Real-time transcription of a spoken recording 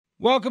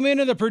Welcome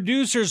into the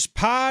Producers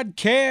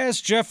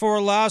Podcast. Jeff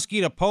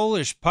Orloski, the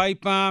Polish Pipe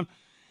Bomb.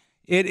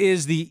 It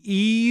is the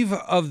eve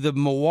of the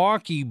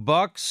Milwaukee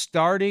Bucks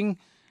starting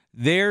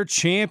their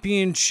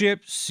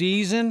championship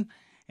season.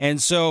 And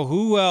so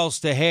who else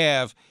to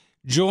have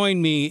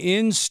join me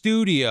in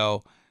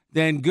studio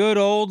than good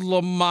old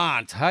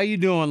Lamont. How you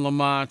doing,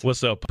 Lamont?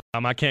 What's up?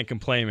 I can't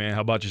complain, man.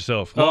 How about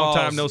yourself? Long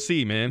time no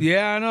see, man.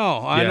 Yeah, I know.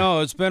 I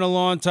know. It's been a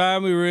long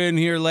time. We were in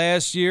here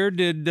last year,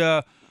 did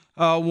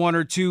one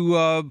or two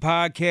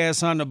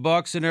podcasts on the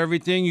Bucks and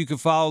everything. You can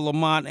follow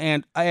Lamont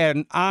and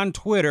on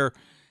Twitter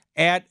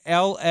at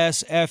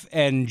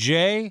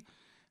LSFNJ.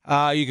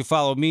 You can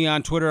follow me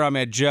on Twitter. I'm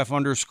at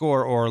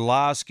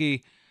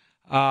Jeff_Orloski.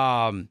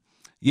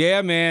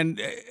 Yeah, man,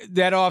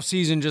 that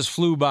offseason just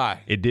flew by.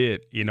 It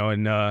did,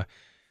 and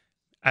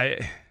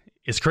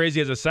it's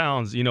crazy as it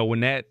sounds, when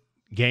that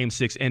Game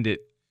 6 ended,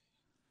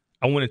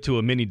 I went into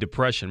a mini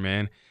depression,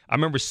 man. I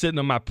remember sitting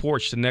on my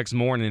porch the next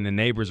morning and the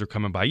neighbors were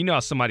coming by. You know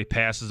how somebody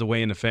passes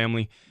away in the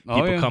family?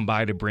 People come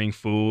by to bring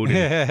food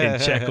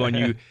and check on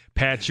you,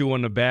 pat you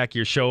on the back,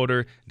 your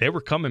shoulder. They were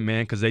coming,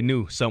 man, because they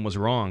knew something was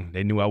wrong.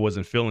 They knew I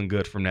wasn't feeling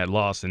good from that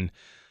loss. And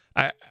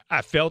I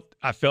felt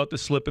the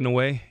slipping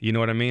away. You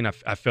know what I mean?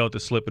 I felt the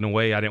slipping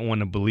away. I didn't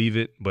want to believe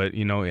it, but,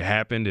 it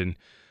happened. And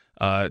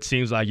it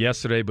seems like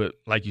yesterday, but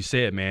like you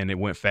said, man, it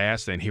went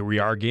fast. And here we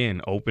are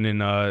again, opening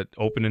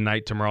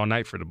night tomorrow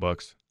night for the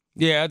Bucks.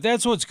 Yeah,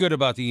 that's what's good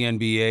about the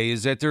NBA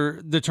is that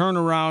the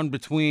turnaround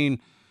between,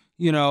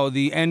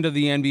 the end of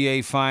the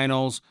NBA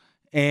Finals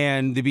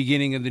and the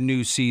beginning of the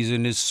new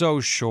season is so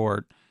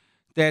short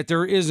that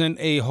there isn't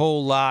a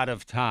whole lot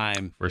of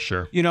time. For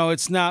sure.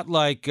 It's not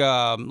like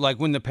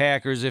when the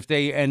Packers, if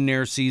they end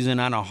their season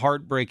on a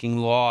heartbreaking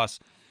loss,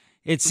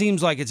 it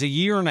seems like it's a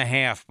year and a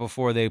half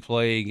before they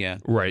play again.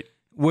 Right.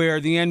 Where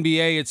the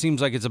NBA, it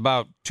seems like it's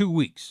about 2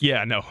 weeks.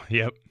 Yeah, no,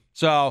 yep.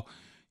 So,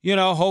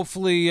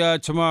 hopefully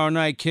tomorrow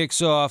night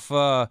kicks off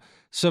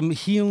some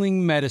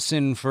healing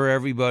medicine for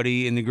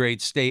everybody in the great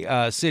city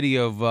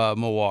of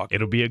Milwaukee.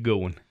 It'll be a good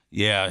one.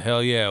 Yeah,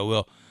 hell yeah, it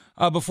will.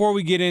 Before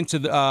we get into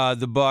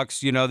the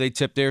Bucks, they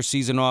tip their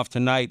season off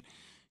tonight.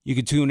 You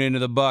can tune into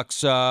the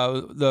Bucks,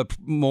 the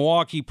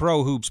Milwaukee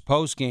Pro Hoops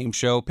postgame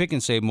show, Pick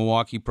and Save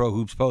Milwaukee Pro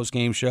Hoops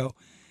postgame show,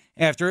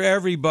 after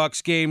every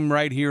Bucks game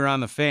right here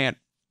on the Fan.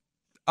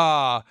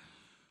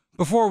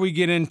 Before we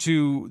get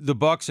into the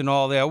Bucks and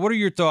all that, what are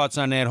your thoughts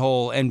on that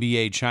whole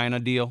NBA China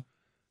deal?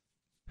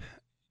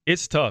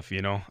 It's tough,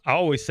 I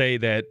always say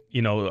that,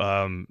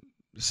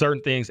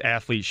 certain things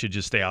athletes should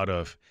just stay out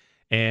of.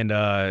 And,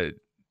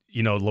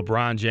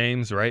 LeBron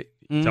James, right?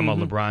 Mm-hmm. Talking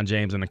about LeBron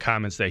James and the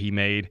comments that he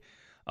made.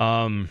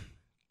 And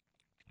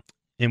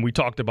we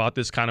talked about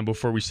this kind of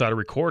before we started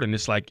recording.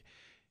 It's like,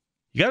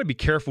 you got to be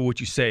careful what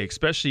you say,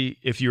 especially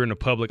if you're in the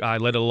public eye,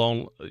 let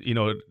alone,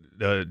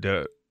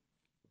 the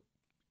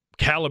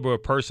caliber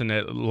of person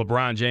that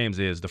LeBron James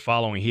is, the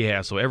following he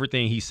has. So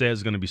everything he says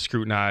is going to be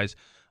scrutinized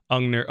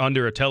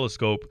under a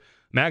telescope,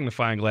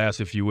 magnifying glass,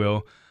 if you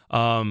will.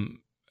 I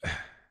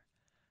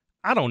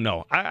don't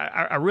know.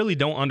 I really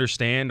don't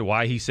understand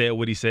why he said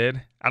what he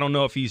said. I don't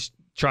know if he's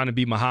trying to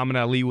be Muhammad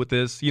Ali with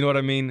this. You know what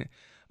I mean?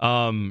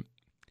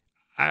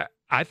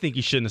 I think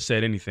he shouldn't have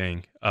said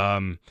anything.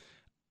 I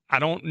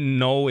don't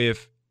know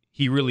if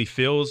he really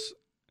feels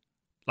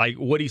like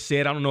what he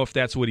said. I don't know if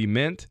that's what he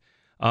meant.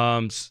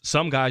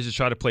 Some guys just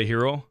try to play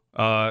hero.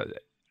 I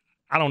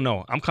don't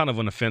know. I'm kind of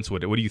on the fence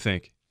with it. What do you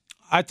think?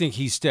 I think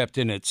he stepped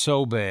in it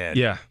so bad.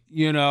 Yeah.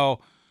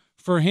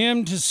 For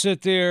him to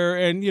sit there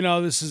and,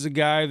 this is a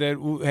guy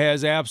that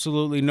has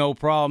absolutely no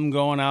problem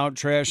going out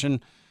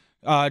trashing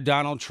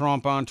Donald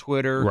Trump on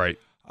Twitter. Right.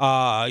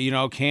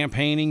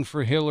 Campaigning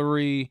for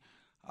Hillary,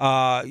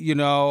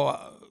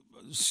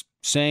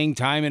 saying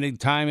time and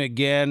time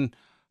again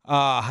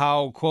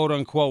how, quote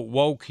unquote,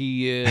 woke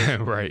he is.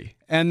 Right.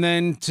 And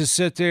then to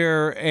sit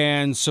there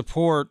and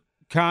support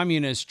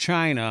communist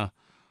China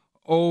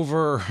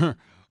over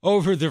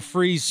the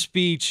free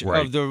speech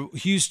of the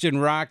Houston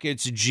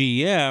Rockets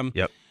GM,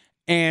 yep,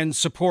 and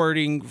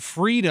supporting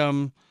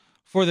freedom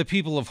for the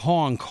people of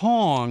Hong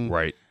Kong.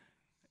 Right.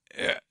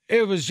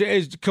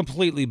 It's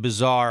completely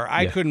bizarre.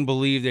 I couldn't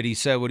believe that he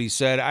said what he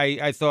said.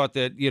 I thought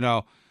that,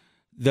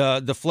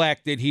 the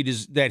flack that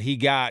he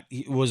got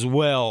was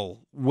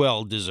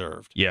well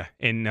deserved. Yeah.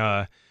 And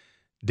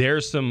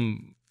there's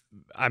some,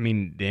 the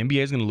NBA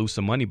is going to lose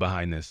some money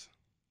behind this.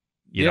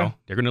 You know,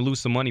 they're going to lose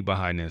some money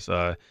behind this.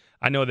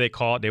 I know they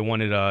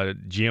wanted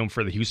GM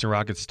for the Houston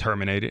Rockets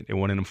terminated. They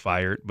wanted him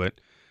fired. But,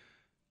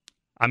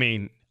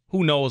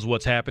 who knows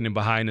what's happening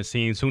behind the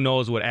scenes? Who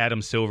knows what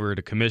Adam Silver,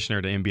 the commissioner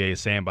of the NBA, is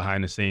saying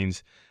behind the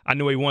scenes? I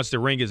know he wants to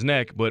wring his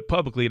neck, but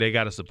publicly they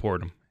got to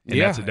support him. And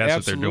that's what they're doing.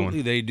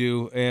 Absolutely they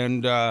do.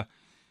 And, I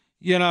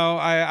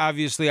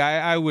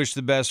wish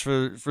the best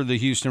for the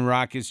Houston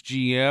Rockets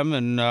GM.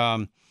 And,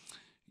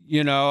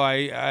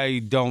 I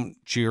don't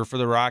cheer for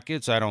the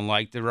Rockets. I don't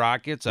like the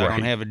Rockets. I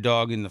don't have a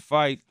dog in the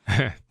fight.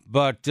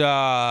 But,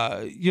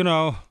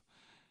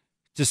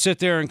 to sit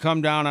there and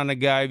come down on a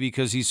guy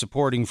because he's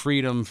supporting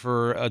freedom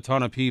for a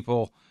ton of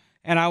people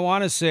And I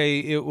want to say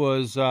it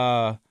was,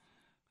 I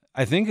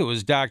think it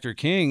was Dr.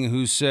 King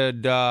who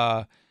said,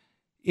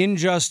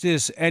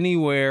 injustice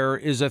anywhere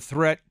is a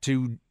threat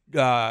to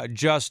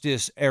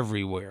justice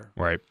everywhere.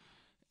 Right.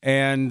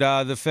 And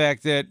the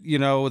fact that,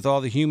 with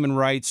all the human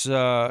rights,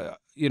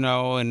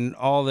 and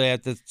all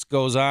that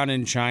goes on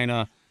in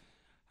China,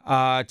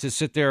 to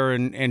sit there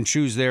and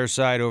choose their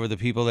side over the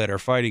people that are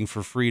fighting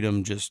for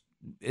freedom just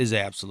is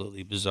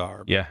absolutely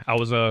bizarre. Yeah, I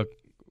was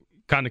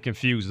kind of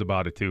confused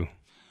about it too.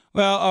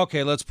 Well,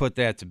 okay, let's put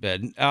that to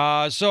bed.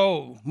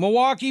 So,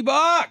 Milwaukee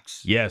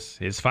Bucks. Yes,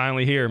 it's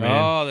finally here, man.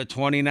 Oh, the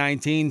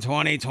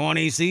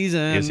 2019-2020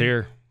 season. It's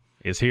here.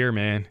 It's here,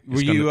 man.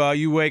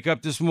 You wake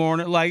up this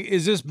morning, like,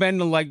 is this been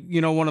like,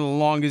 one of the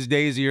longest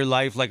days of your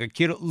life, like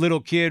little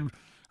kid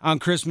on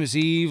Christmas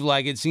Eve?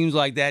 Like, it seems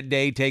like that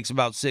day takes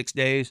about 6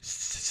 days.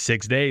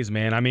 6 days,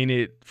 man. I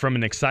mean, from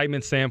an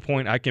excitement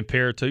standpoint, I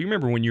compare it to, you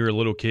remember when you were a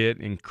little kid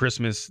and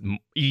Christmas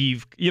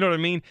Eve, you know what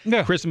I mean?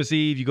 Yeah. Christmas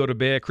Eve, you go to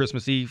bed,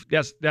 Christmas Eve.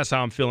 That's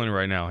how I'm feeling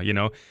right now,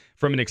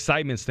 From an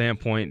excitement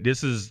standpoint,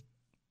 this is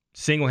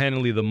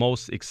single-handedly the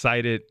most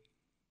excited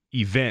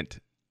event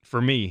for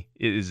me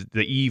is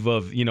the eve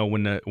of,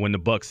 when the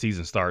Bucks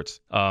season starts.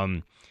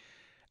 And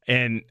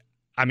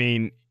I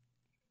mean,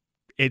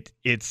 it's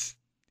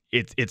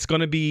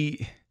going to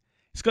be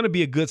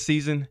a good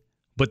season,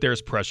 but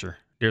there's pressure.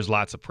 There's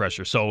lots of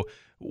pressure. So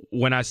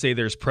when I say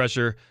there's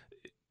pressure,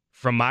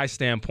 from my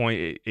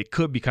standpoint, it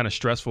could be kind of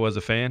stressful as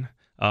a fan.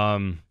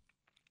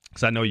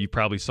 Because I know you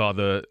probably saw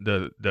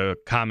the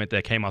comment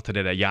that came out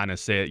today that Giannis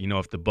said,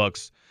 if the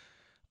Bucks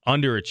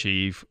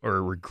underachieve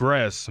or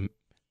regress,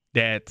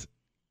 that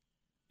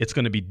it's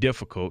going to be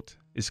difficult.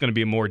 It's going to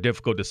be a more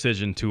difficult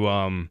decision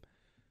to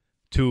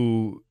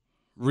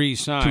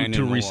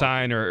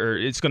resign, or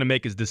it's going to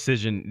make his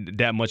decision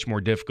that much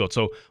more difficult.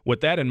 So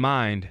with that in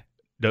mind,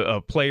 a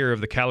player of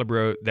the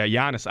caliber that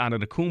Giannis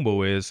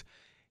Antetokounmpo is,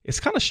 it's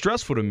kind of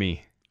stressful to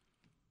me.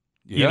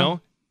 Yeah.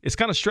 It's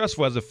kind of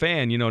stressful as a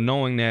fan,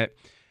 knowing that,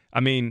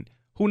 I mean,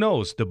 who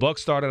knows? The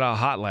Bucks started out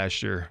hot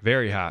last year,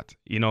 very hot.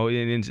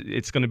 And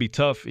it's going to be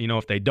tough,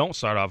 if they don't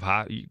start off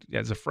hot.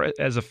 As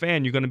a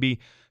fan, you're going to be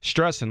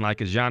stressing,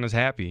 like, is Giannis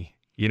happy?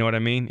 You know what I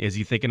mean? Is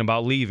he thinking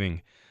about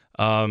leaving?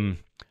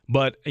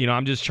 But,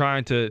 I'm just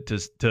trying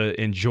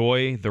to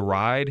enjoy the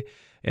ride.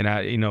 And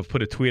I,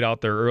 put a tweet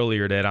out there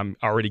earlier that I'm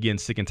already getting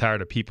sick and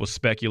tired of people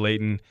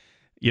speculating,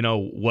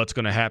 what's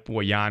going to happen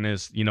with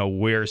Giannis,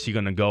 where is he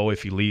going to go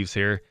if he leaves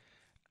here?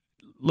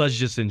 Let's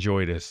just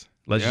enjoy this.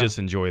 Let's just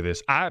enjoy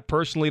this. I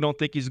personally don't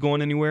think he's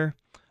going anywhere.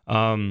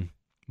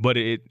 But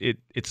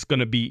it's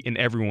going to be in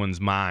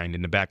everyone's mind,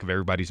 in the back of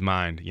everybody's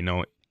mind.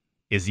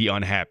 Is he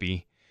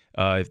unhappy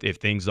if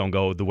things don't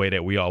go the way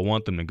that we all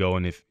want them to go,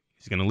 and if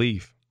he's going to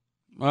leave?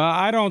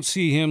 I don't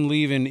see him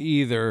leaving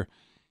either.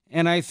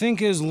 And I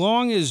think as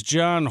long as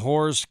John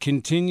Horst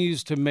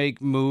continues to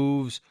make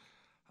moves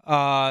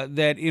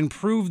that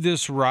improve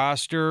this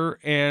roster,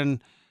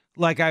 and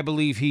like I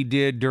believe he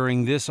did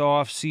during this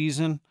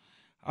offseason,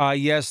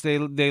 yes, they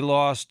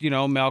lost,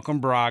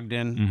 Malcolm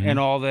Brogdon and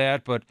all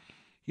that, but,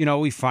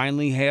 we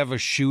finally have a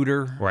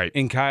shooter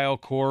in Kyle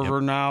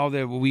Korver now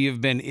that we have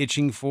been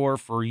itching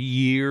for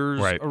years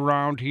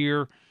around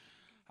here.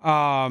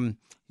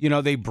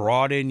 They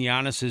brought in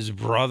Giannis's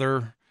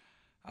brother,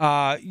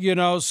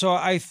 so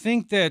I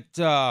think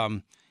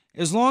that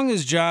as long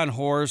as John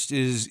Horst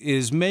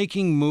is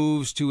making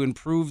moves to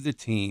improve the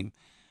team,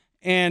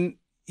 and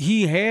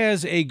he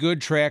has a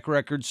good track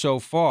record so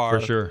far.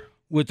 For sure.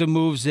 With the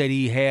moves that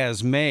he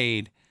has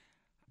made,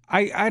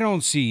 I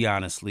don't see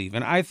Giannis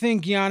leaving. I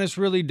think Giannis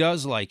really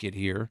does like it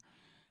here.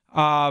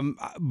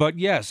 But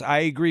yes, I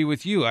agree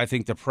with you. I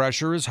think the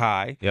pressure is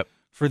high. Yep.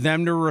 For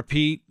them to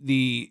repeat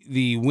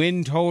the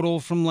win total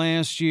from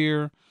last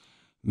year,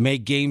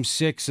 make Game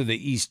 6 of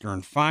the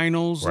Eastern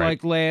Finals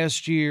like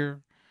last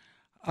year.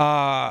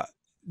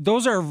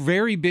 Those are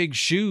very big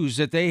shoes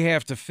that they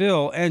have to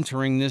fill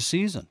entering this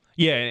season.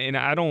 Yeah, and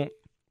I don't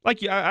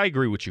I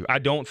agree with you. I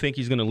don't think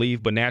he's going to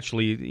leave, but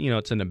naturally,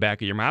 it's in the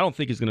back of your mind. I don't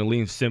think he's going to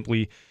leave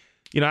simply.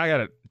 I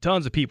got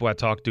tons of people I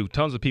talk to,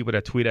 tons of people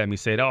that tweet at me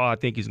said, "Oh, I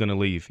think he's going to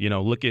leave."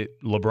 Look at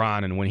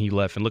LeBron and when he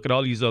left, and look at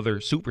all these other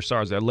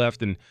superstars that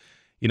left, and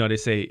they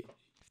say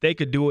if they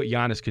could do it,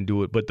 Giannis can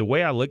do it. But the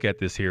way I look at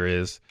this here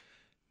is,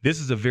 this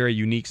is a very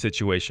unique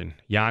situation.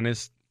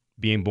 Giannis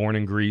being born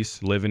in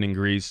Greece, living in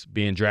Greece,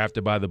 being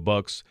drafted by the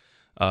Bucks,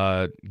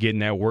 getting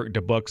that work,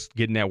 the Bucks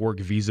getting that work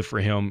visa for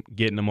him,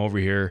 getting him over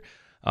here.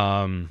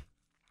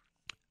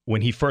 When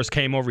he first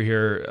came over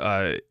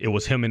here, it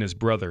was him and his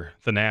brother,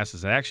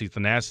 Thanasis. And actually,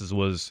 Thanasis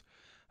was,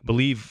 I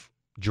believe,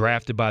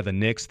 drafted by the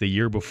Knicks the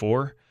year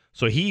before.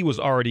 So he was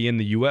already in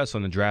the U.S.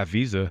 on the draft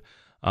visa.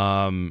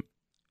 And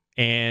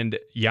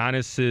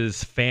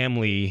Giannis's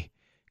family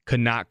could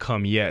not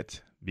come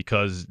yet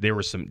because there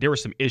were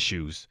some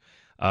issues.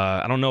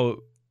 I don't know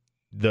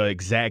the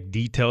exact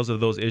details of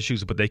those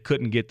issues, but they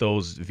couldn't get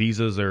those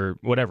visas or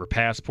whatever,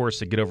 passports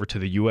to get over to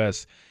the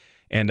U.S.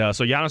 And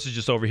so Giannis is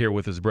just over here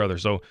with his brother.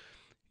 So,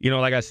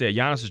 like I said,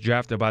 Giannis is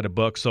drafted by the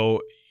Bucks.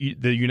 So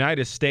the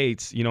United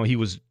States, he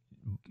was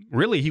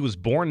really, he was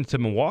born into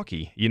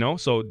Milwaukee,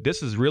 so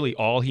this is really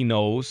all he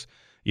knows,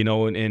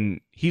 and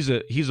he's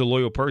a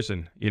loyal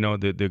person.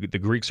 The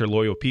Greeks are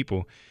loyal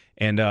people.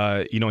 And,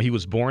 he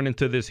was born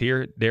into this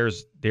here.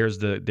 There's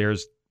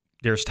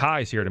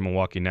ties here to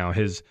Milwaukee now.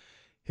 His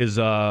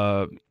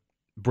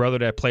brother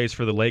that plays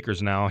for the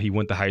Lakers now, he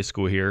went to high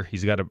school here.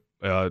 He's got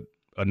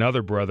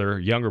another brother,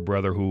 younger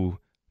brother, who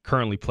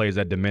currently plays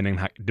at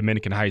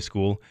Dominican high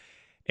school.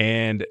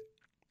 And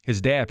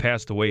his dad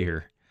passed away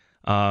here.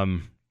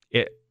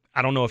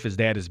 I don't know if his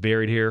dad is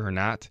buried here or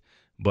not,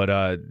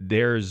 but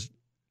there's,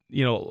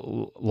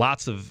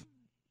 lots of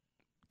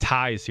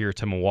ties here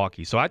to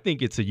Milwaukee. So I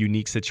think it's a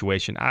unique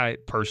situation. I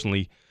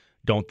personally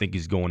don't think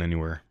he's going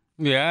anywhere.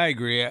 Yeah, I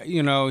agree.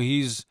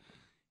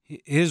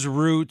 His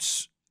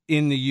roots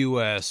in the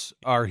U.S.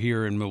 are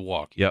here in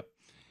Milwaukee. Yep.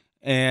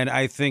 And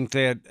I think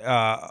that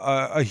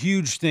a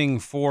huge thing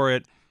for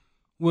it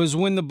was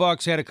when the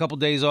Bucks had a couple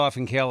days off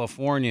in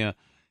California,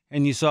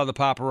 and you saw the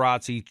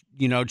paparazzi,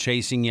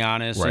 chasing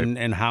Giannis right.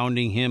 and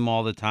hounding him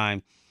all the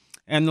time.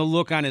 And the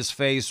look on his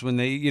face when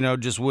they,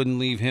 just wouldn't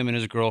leave him and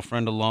his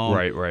girlfriend alone.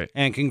 Right.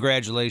 And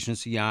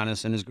congratulations to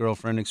Giannis and his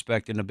girlfriend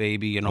expecting a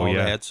baby and all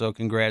that. So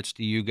congrats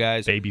to you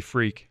guys. Baby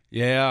freak.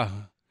 Yeah.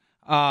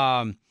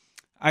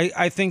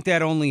 I think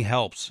that only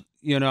helps.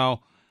 You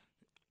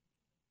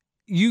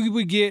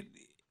would get,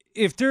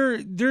 if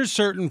there's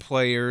certain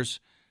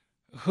players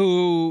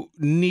who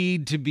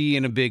need to be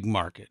in a big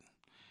market,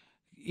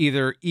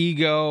 either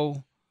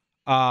ego,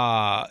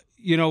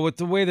 with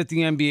the way that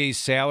the NBA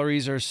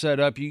salaries are set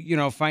up,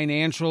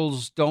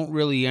 financials don't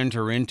really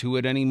enter into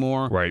it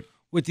anymore. Right.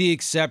 With the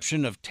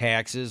exception of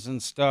taxes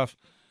and stuff.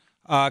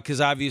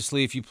 Because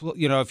obviously, if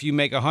you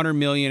make $100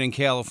 million in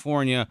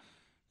California,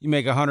 you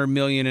make $100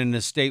 million in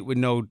a state with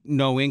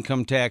no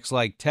income tax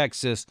like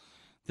Texas.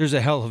 There's a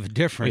hell of a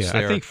difference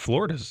there. I think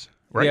Florida's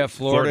right. Yeah,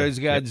 Florida's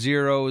got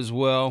zero as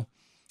well.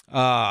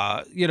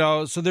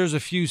 So there's a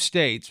few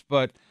states,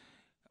 but.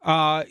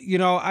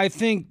 I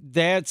think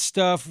that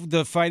stuff,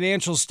 the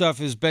financial stuff,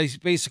 has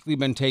basically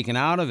been taken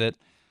out of it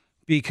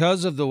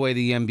because of the way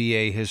the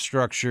NBA has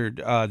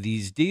structured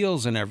these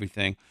deals and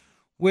everything,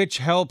 which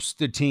helps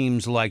the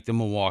teams like the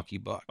Milwaukee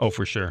Bucks. Oh,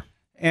 for sure.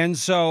 And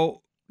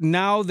so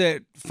now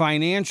that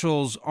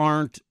financials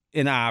aren't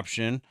an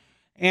option,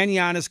 and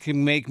Giannis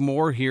can make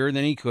more here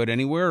than he could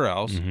anywhere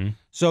else,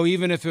 so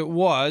even if it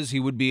was, he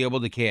would be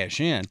able to cash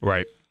in.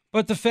 Right.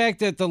 But the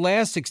fact that the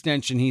last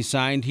extension he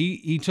signed,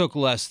 he took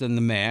less than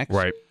the max,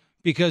 right?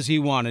 Because he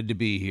wanted to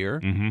be here.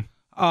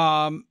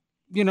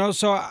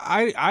 So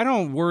I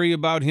don't worry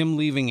about him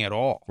leaving at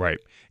all. Right.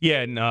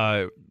 Yeah, and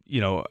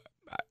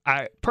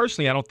I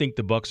personally don't think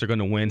the Bucks are going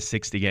to win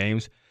 60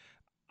 games.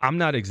 I'm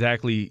not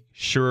exactly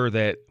sure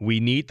that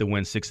we need to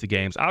win 60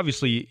 games.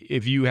 Obviously,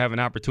 if you have an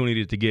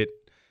opportunity to get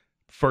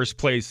first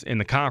place in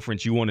the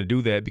conference, you want to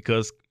do that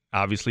because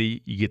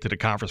obviously you get to the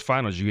conference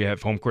finals, you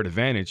have home court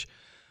advantage.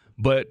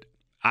 But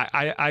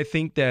I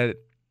think that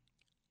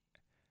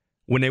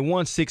when they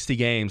won 60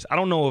 games, I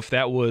don't know if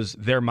that was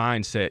their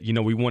mindset.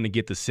 We want to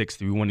get to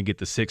 60. We want to get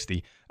to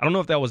 60. I don't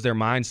know if that was their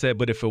mindset,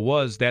 but if it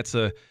was, that's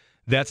a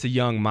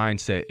young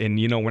mindset. And,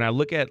 when I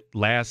look at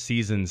last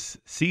season's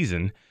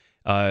season,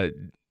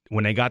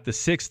 when they got to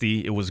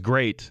 60, it was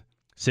great.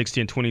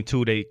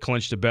 60-22, they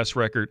clinched the best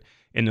record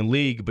in the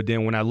league. But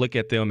then when I look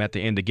at them at the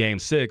end of Game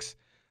 6,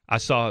 I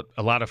saw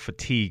a lot of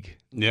fatigue.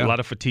 Yeah. A lot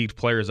of fatigued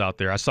players out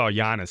there. I saw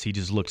Giannis. He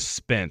just looked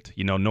spent,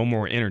 no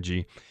more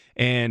energy.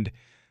 And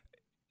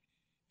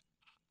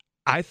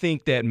I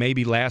think that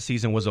maybe last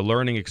season was a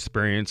learning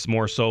experience,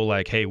 more so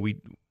like, hey, we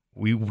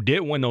did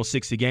win those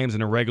 60 games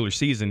in the regular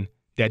season.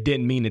 That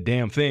didn't mean a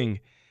damn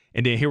thing.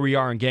 And then here we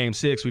are in Game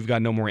 6. We've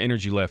got no more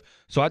energy left.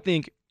 So I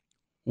think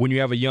when you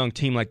have a young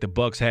team like the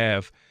Bucks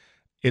have,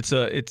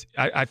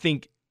 I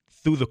think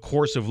through the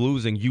course of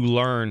losing, you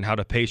learn how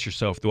to pace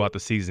yourself throughout the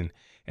season.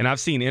 And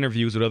I've seen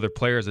interviews with other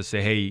players that say,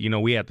 hey,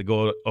 we have to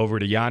go over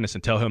to Giannis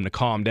and tell him to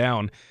calm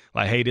down.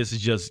 Like, hey, this is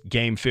just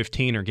game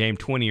 15 or game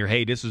 20, or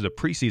hey, this is a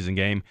preseason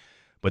game.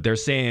 But they're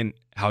saying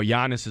how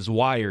Giannis is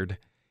wired.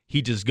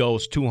 He just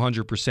goes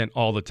 200%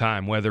 all the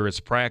time, whether it's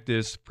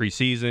practice,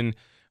 preseason,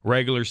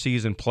 regular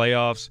season,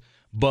 playoffs.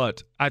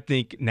 But I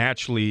think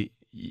naturally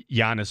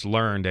Giannis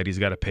learned that he's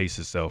got to pace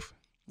himself.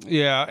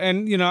 Yeah,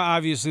 and,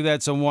 obviously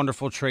that's a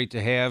wonderful trait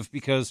to have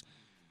because –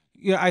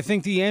 I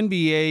think the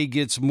NBA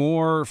gets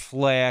more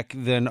flack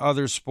than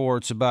other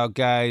sports about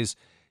guys,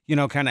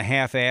 kind of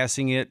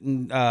half-assing it.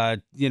 And,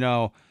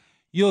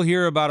 you'll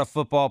hear about a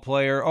football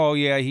player, oh,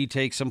 yeah, he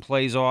takes some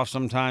plays off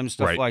sometimes,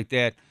 stuff like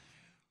that.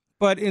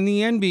 But in the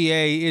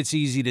NBA, it's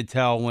easy to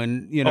tell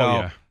when,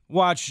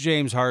 watch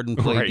James Harden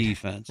play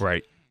defense.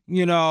 Right.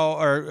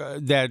 Or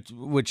that,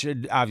 which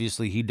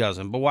obviously he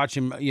doesn't. But watch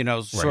him,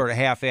 sort of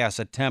half-ass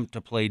attempt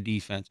to play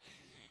defense.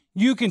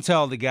 You can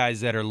tell the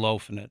guys that are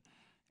loafing it.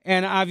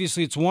 And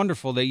obviously, it's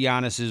wonderful that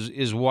Giannis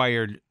is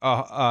wired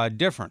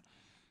different.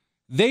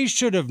 They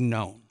should have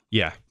known.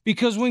 Yeah.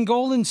 Because when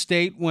Golden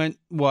State went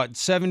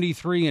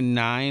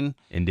 73-9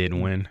 and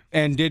didn't win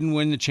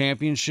the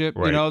championship,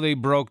 they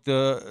broke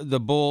the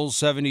Bulls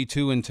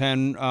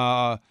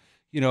 72-10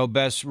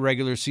 best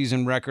regular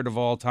season record of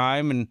all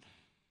time, and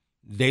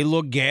they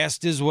look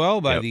gassed as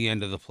well by the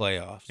end of the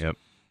playoffs. Yep.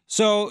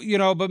 So,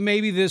 but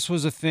maybe this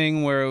was a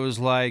thing where it was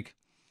like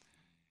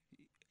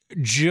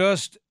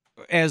just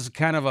as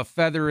kind of a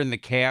feather in the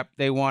cap,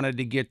 they wanted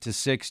to get to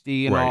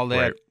 60 and all that.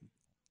 Right.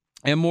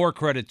 And more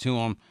credit to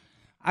them.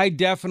 I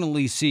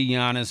definitely see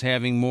Giannis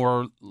having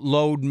more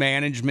load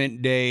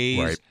management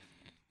days,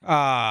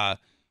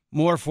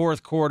 more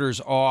fourth quarters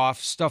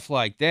off, stuff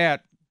like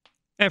that.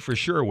 And for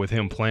sure with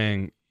him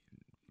playing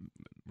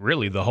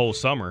really the whole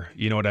summer,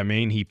 you know what I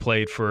mean? He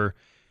played for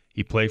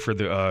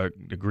the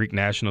Greek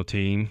national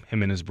team,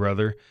 him and his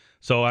brother.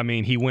 So, I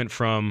mean, he went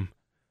from,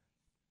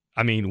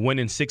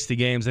 winning 60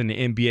 games in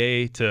the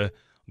NBA to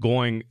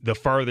going the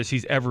farthest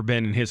he's ever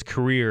been in his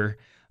career,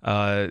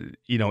 in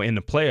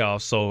the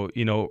playoffs. So,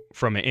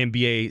 from an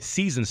NBA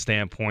season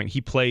standpoint,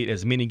 he played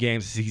as many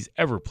games as he's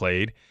ever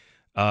played.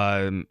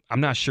 I'm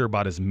not sure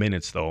about his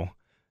minutes, though,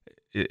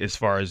 as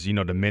far as,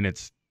 the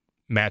minutes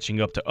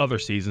matching up to other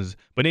seasons.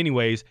 But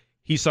anyways,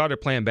 he started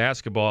playing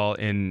basketball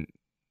in,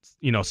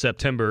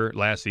 September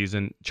last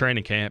season,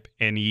 training camp,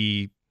 and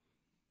he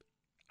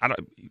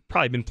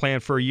probably been playing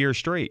for a year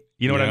straight.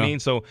 You know what I mean?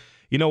 So,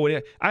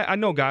 I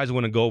know guys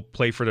want to go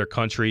play for their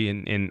country,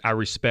 and I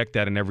respect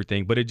that and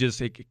everything, but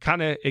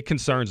it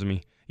concerns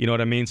me. You know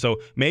what I mean?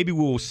 So maybe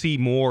we'll see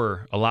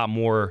a lot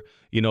more,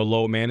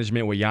 load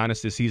management with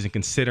Giannis this season,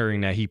 considering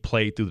that he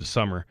played through the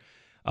summer.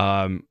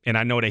 And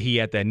I know that he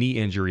had that knee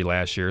injury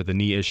last year, the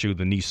knee issue,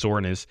 the knee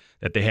soreness,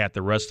 that they had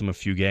to rest him a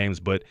few games.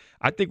 But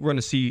I think we're going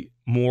to see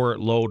more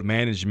load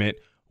management,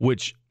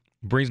 which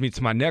brings me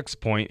to my next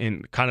point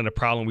and kind of the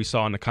problem we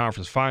saw in the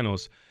conference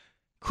finals.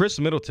 Chris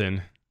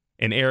Middleton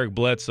and Eric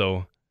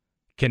Bledsoe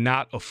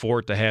cannot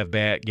afford to have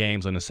bad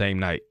games on the same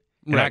night.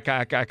 And I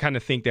kind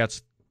of think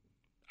that's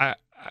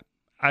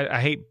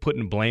I hate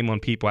putting blame on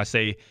people. I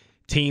say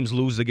teams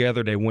lose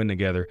together, they win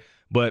together.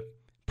 But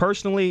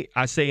personally,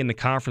 I say in the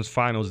conference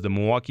finals, the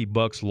Milwaukee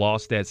Bucks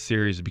lost that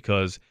series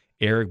because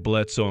Eric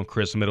Bledsoe and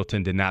Chris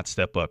Middleton did not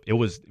step up. It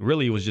was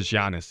just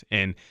Giannis.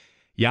 And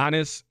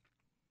Giannis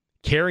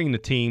carrying the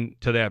team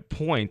to that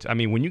point,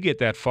 when you get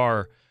that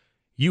far,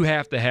 you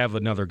have to have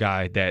another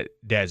guy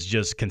that's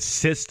just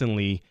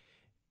consistently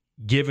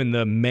giving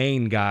the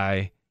main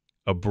guy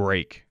a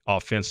break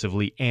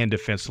offensively and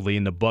defensively,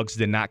 and the Bucks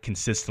did not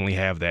consistently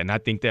have that. And I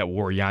think that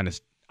wore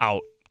Giannis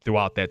out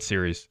throughout that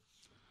series.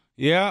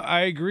 Yeah,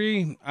 I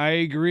agree.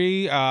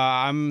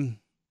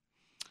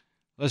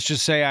 Let's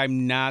just say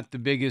I'm not the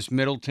biggest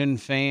Middleton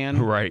fan.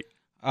 Right.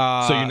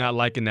 So you're not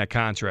liking that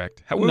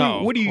contract.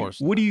 No, what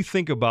do you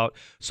think about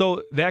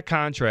that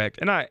contract?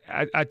 And I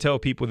tell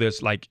people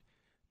this, like,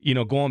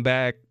 going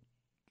back,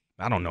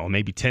 I don't know,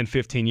 maybe 10,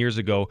 15 years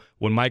ago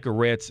when Michael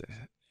Redd,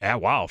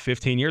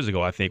 15 years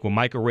ago, I think, when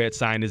Michael Redd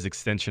signed his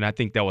extension, I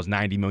think that was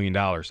 $90 million.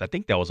 I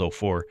think that was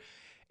 2004.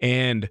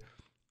 And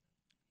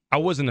I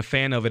wasn't a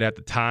fan of it at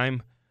the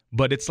time,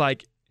 but it's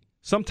like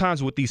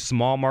sometimes with these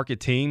small market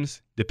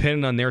teams,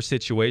 depending on their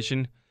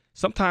situation,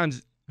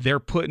 sometimes they're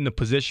put in a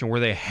position where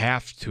they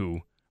have to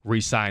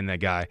re-sign that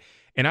guy.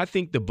 And I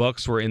think the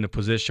Bucks were in the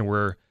position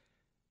where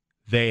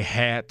they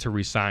had to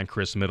re-sign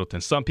Chris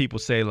Middleton. Some people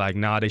say, like,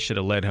 they should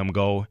have let him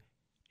go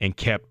and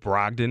kept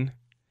Brogdon.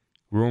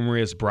 Rumor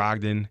is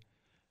Brogdon,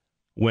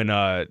 when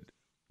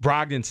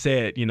Brogdon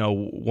said,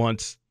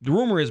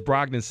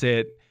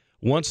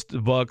 once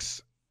the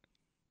Bucks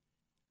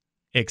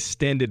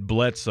extended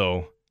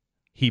Bledsoe,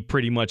 he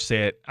pretty much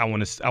said, I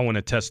want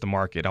to test the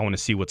market. I want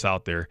to see what's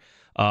out there.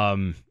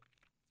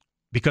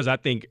 Because I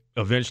think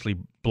eventually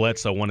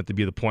Brogdon wanted to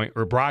be the point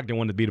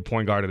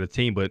guard of the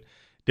team, but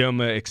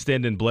them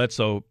extending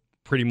Bledsoe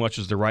pretty much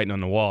was the writing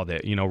on the wall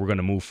that, we're going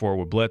to move forward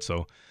with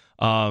Bledsoe.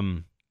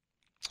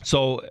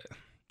 So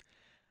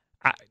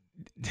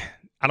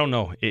I don't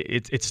know.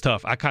 It's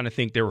tough. I kind of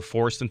think they were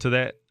forced into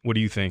that. What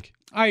do you think?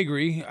 I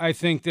agree. I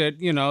think that,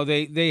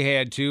 they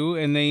had to,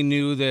 and they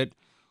knew that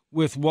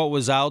with what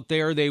was out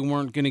there, they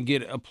weren't going to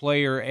get a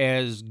player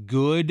as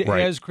good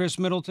as Chris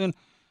Middleton.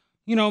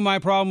 My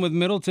problem with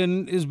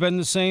Middleton has been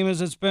the same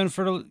as it's been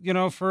for,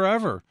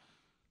 forever.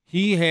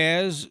 He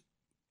has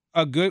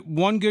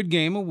one good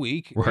game a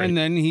week, and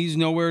then he's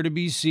nowhere to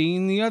be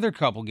seen the other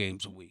couple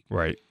games a week.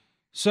 Right.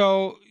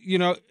 So,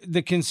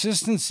 the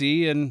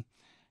consistency, and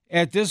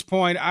at this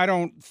point, I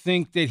don't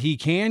think that he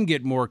can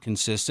get more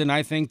consistent.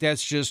 I think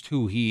that's just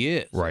who he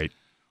is. Right.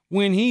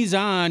 When he's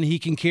on, he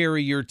can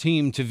carry your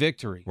team to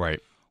victory. Right.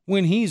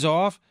 When he's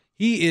off,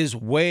 he is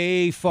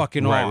way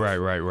fucking off.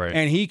 Right.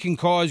 And he can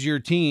cause your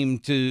team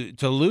to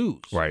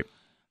lose. Right.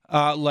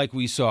 Like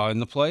we saw in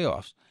the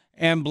playoffs.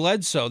 And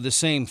Bledsoe, the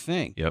same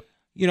thing. Yep.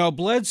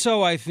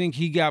 Bledsoe, I think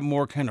he got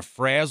more kind of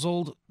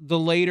frazzled the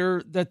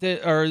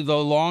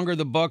longer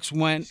the Bucks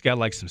went. He's got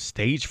like some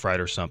stage fright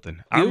or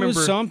something. It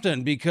was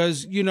something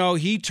because,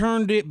 he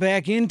turned it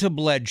back into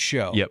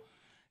Bledsoe. Yep.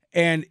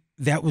 And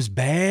that was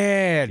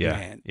bad,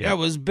 man. Yeah. That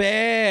was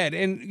bad.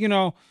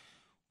 And,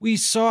 we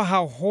saw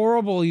how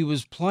horrible he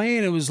was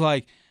playing. It was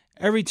like,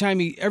 every time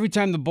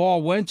the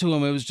ball went to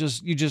him, it was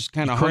just you just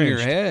kind of hung your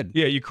head.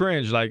 Yeah, you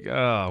cringe like,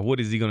 what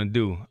is he gonna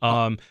do?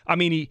 I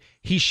mean,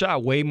 he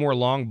shot way more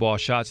long ball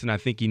shots than I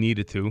think he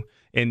needed to.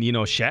 And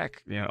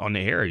Shaq, on the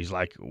air, he's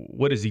like,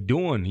 what is he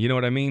doing? You know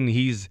what I mean?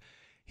 He's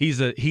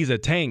a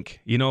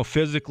tank.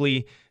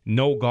 Physically,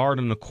 no guard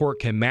on the court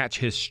can match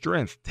his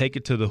strength. Take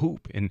it to the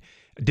hoop. And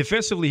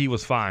defensively, he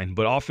was fine,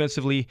 but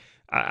offensively,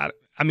 I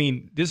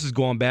mean, this is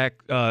going back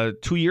 2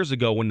 years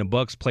ago when the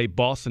Bucks played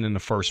Boston in the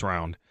first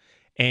round,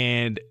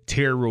 and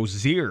Terry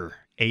Rozier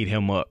ate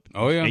him up.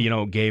 Oh, yeah.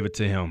 And, gave it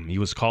to him. He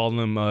was calling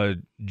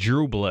him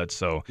Drew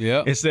Bledsoe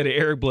instead of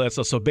Eric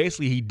Bledsoe. So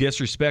basically, he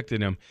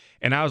disrespected him.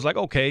 And I was like,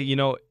 okay,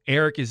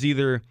 Eric is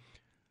either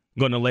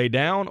going to lay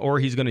down or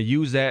he's going to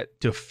use that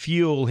to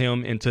fuel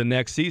him into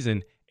next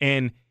season.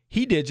 And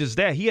he did just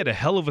that. He had a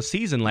hell of a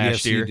season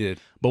last year. Yes, he did.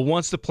 But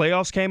once the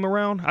playoffs came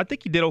around, I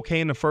think he did okay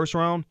in the first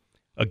round.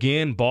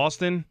 Again,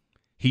 Boston,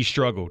 he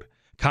struggled.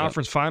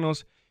 Conference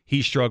finals,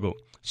 he struggled.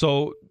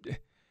 So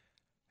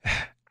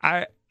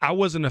I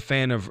wasn't a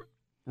fan of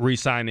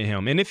re-signing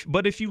him. And if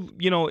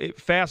you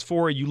fast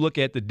forward, you look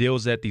at the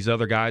deals that these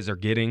other guys are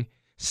getting.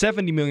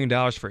 $70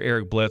 million for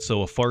Eric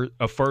Bledsoe,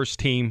 a first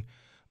team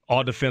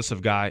all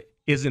defensive guy,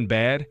 isn't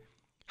bad.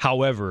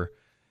 However,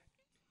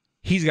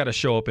 he's got to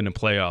show up in the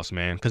playoffs,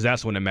 man, because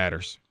that's when it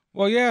matters.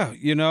 Well, yeah,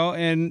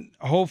 and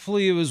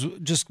hopefully it was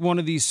just one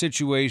of these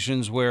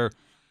situations where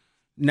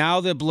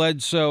now that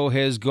Bledsoe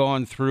has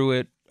gone through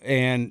it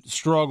and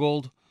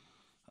struggled,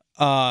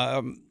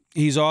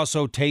 he's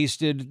also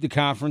tasted the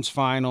conference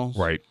finals.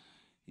 Right.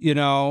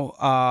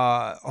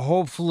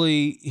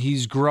 Hopefully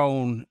he's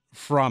grown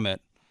from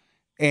it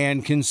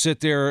and can sit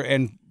there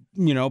and,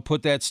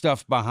 put that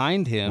stuff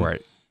behind him.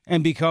 Right.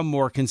 And become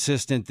more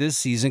consistent this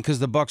season because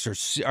the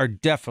Bucks are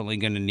definitely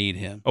going to need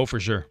him. Oh, for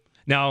sure.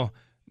 Now,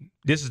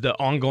 this is the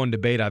ongoing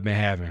debate I've been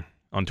having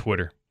on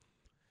Twitter.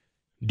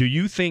 Do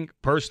you think,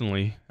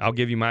 personally, I'll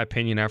give you my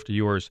opinion after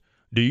yours,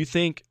 do you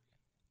think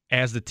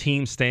as the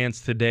team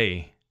stands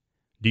today,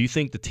 do you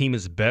think the team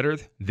is better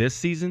this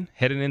season,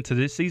 heading into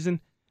this season,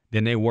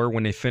 than they were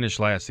when they finished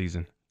last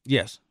season?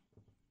 Yes.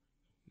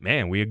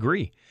 Man, we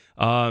agree.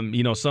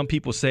 Some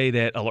people say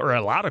that, or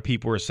a lot of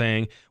people are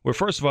saying, well,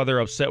 first of all, they're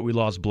upset we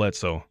lost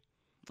Bledsoe.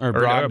 Or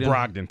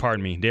Brogdon,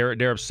 pardon me.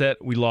 They're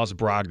upset we lost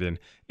Brogdon.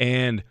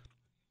 And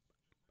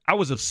I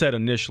was upset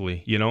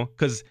initially,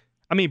 because,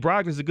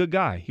 Brogdon's a good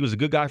guy. He was a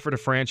good guy for the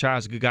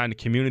franchise, a good guy in the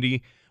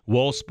community,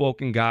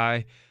 well-spoken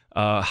guy,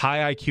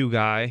 high IQ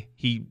guy.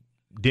 He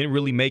didn't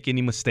really make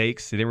any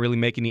mistakes. He didn't really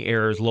make any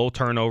errors, low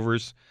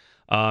turnovers.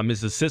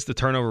 His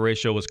assist-to-turnover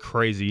ratio was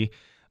crazy.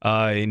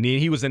 And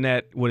he was in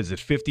that,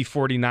 50,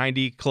 40,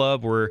 90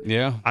 club where,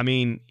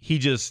 he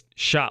just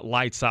shot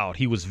lights out.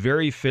 He was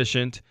very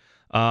efficient.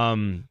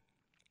 However,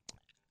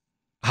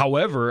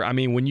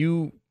 when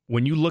you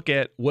look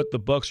at what the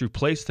Bucks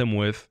replaced him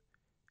with,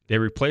 they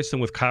replaced him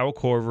with Kyle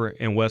Korver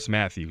and Wes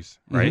Matthews,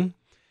 right? Mm-hmm.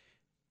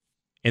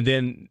 And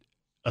then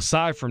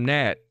aside from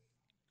that,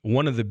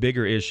 one of the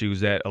bigger issues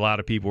that a lot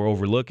of people are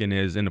overlooking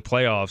is in the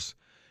playoffs,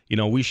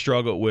 we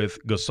struggled with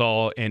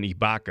Gasol and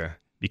Ibaka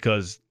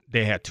because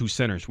they had two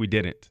centers. We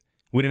didn't.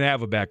 We didn't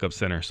have a backup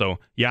center. So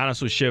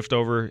Giannis would shift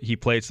over. He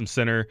played some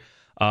center.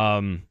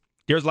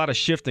 There's a lot of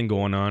shifting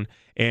going on,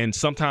 and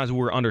sometimes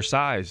we're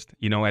undersized,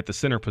 at the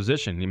center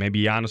position.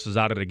 Maybe Giannis is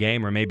out of the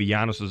game, or maybe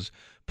Giannis is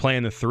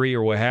playing the three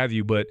or what have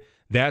you, but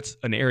that's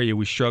an area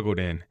we struggled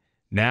in.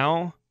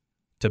 Now,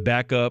 to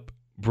back up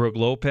Brook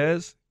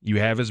Lopez, you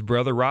have his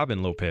brother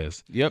Robin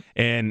Lopez. Yep.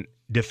 And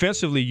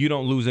defensively, you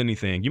don't lose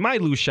anything. You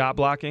might lose shot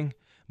blocking,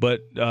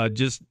 but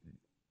just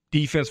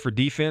defense for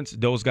defense,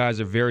 those guys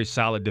are very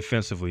solid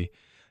defensively.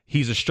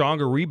 He's a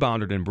stronger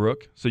rebounder than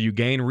Brook, so you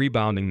gain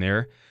rebounding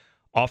there.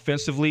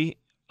 Offensively,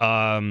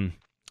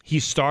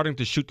 he's starting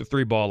to shoot the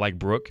three ball like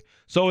Brook.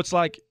 So it's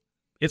like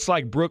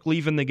Brook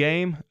leaving the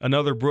game,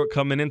 another Brook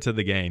coming into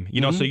the game.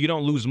 So you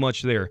don't lose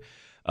much there.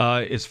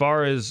 As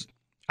far as,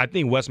 I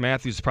think Wes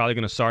Matthews is probably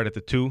going to start at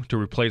the 2 to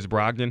replace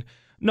Brogdon.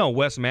 No,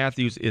 Wes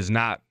Matthews is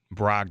not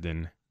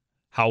Brogdon.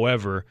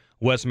 However,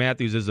 Wes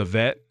Matthews is a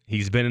vet.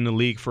 He's been in the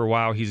league for a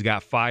while. He's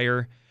got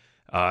fire,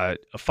 a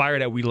fire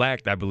that we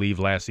lacked, I believe,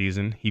 last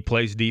season. He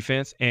plays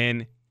defense,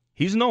 and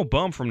he's no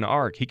bum from the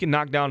arc. He can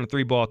knock down a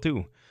three ball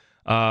too.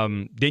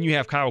 Then you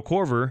have Kyle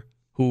Korver,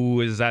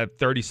 who is at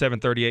 37,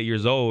 38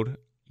 years old.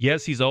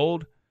 Yes, he's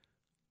old,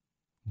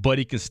 but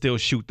he can still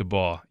shoot the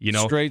ball.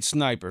 Straight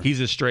sniper. He's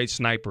a straight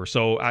sniper.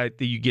 So I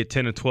think you get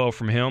 10 or 12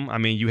 from him.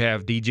 You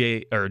have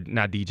Dante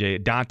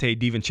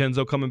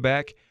DiVincenzo coming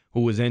back,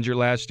 who was injured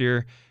last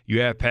year. You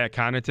have Pat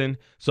Connaughton.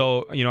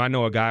 So, I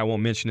know a guy, I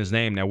won't mention his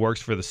name, that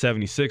works for the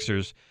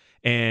 76ers,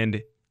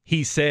 and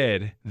he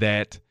said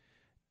that,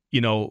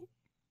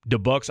 the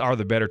Bucks are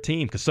the better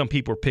team because some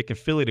people are picking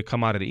Philly to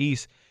come out of the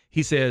East.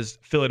 He says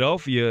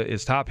Philadelphia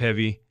is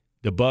top-heavy.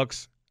 The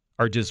Bucks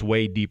are just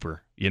way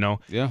deeper,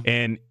 Yeah.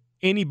 And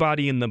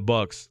anybody in the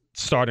Bucks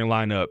starting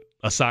lineup,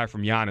 aside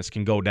from Giannis,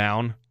 can go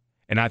down,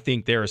 and I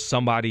think there is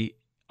somebody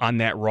on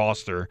that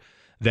roster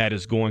that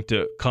is going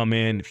to come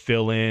in,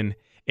 fill in,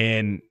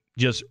 and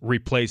just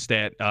replace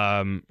that,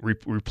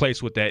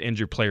 replace what that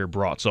injured player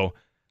brought. So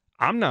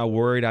I'm not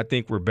worried. I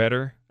think we're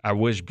better. I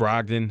wish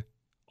Brogdon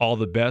all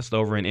the best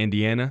over in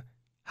Indiana.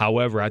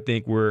 However, I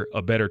think we're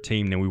a better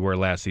team than we were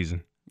last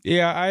season.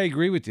 Yeah, I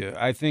agree with you.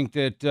 I think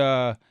that,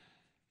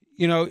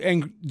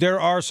 and there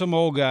are some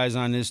old guys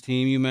on this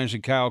team. You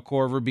mentioned Kyle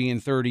Korver being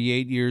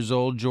 38 years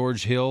old.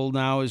 George Hill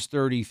now is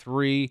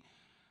 33.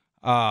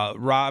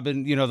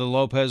 Robin, the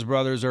Lopez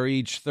brothers are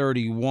each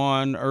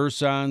 31.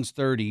 Ursan's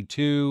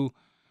 32.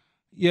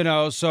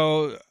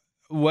 So,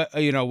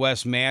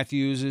 Wes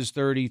Matthews is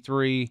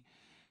 33.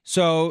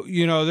 So,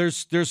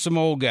 there's some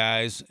old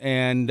guys.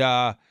 And,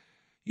 but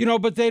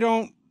they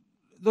don't,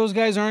 those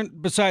guys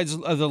aren't, besides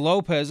the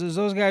Lopez's,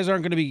 those guys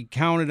aren't going to be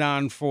counted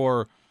on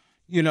for,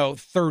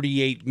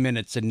 38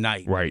 minutes a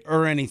night. Right.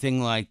 Or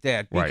anything like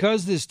that.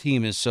 Because this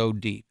team is so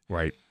deep.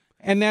 Right.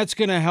 And that's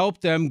going to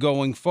help them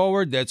going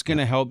forward. That's going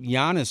to help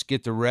Giannis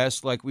get the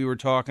rest like we were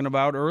talking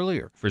about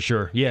earlier. For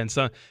sure. Yeah, and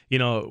so,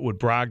 with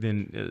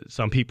Brogdon,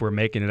 some people are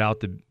making it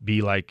out to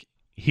be like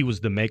he was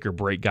the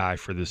make-or-break guy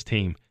for this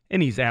team.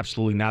 And he's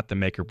absolutely not the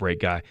make-or-break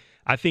guy.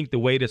 I think the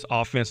way this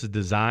offense is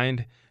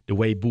designed, the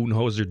way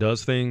Budenholzer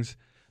does things,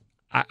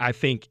 I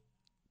think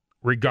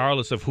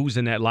regardless of who's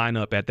in that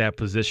lineup at that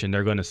position,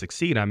 they're going to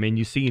succeed. I mean,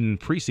 you see in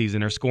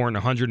preseason they're scoring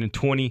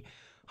 120,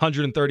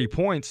 130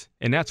 points,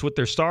 and that's with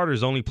their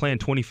starters only playing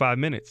 25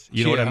 minutes.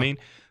 You know what I mean?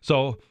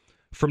 So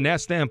from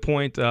that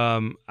standpoint,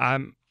 I'm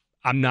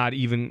not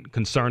even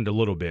concerned a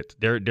little bit.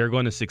 They're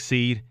going to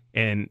succeed,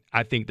 and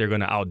I think they're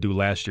going to outdo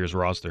last year's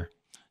roster.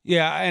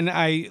 Yeah,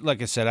 and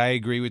like I said, I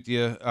agree with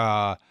you.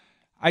 I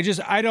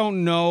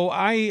don't know.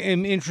 I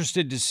am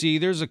interested to see.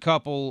 There's a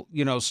couple,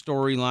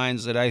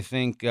 storylines that I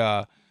think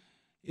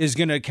is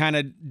going to kind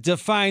of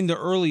define the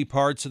early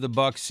parts of the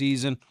Bucks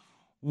season.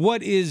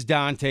 What is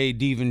Dante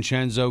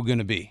DiVincenzo going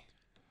to be?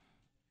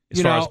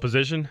 As far as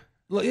position?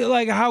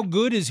 Like, how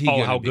good is he going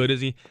to be? How good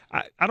is he?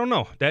 I don't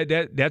know.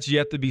 That's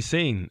yet to be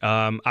seen.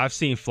 I've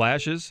seen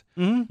flashes.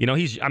 Mm-hmm.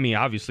 He's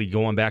obviously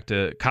going back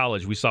to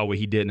college, we saw what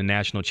he did in the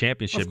national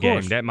championship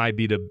game. That might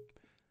be the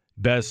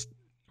best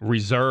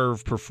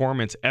reserve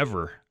performance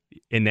ever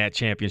in that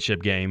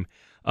championship game.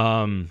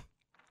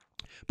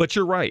 But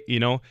you're right.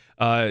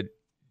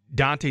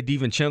 Dante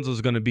DiVincenzo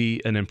is going to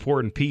be an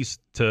important piece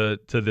to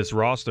this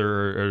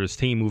roster or this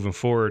team moving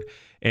forward.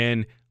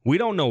 And we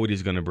don't know what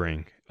he's going to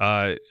bring.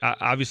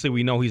 Obviously,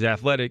 we know he's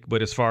athletic,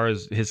 but as far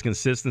as his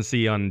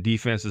consistency on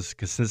defense, his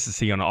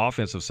consistency on the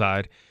offensive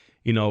side,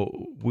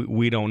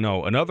 we don't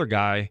know. Another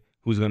guy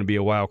who's going to be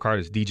a wild card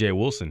is DJ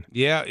Wilson.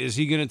 Yeah, is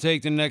he going to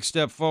take the next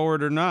step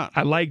forward or not?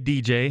 I like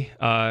DJ,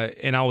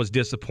 and I was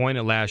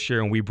disappointed last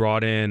year, and we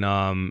brought in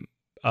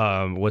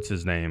what's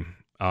his name?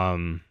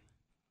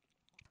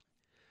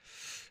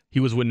 He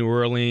was with New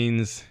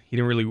Orleans. He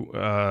didn't really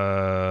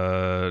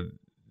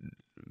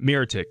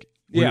Mirotic.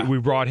 Yeah. We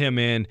brought him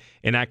in,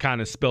 and that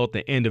kind of spelled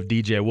the end of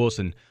DJ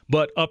Wilson.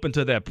 But up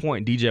until that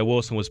point, DJ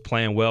Wilson was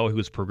playing well. He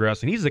was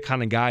progressing. He's the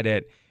kind of guy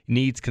that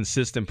needs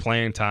consistent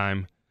playing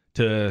time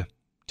to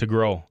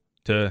grow,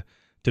 to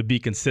be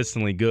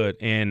consistently good.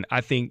 And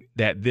I think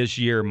that this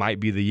year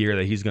might be the year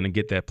that he's going to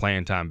get that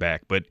playing time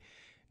back. But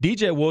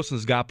DJ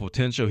Wilson's got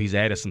potential. He's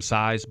added some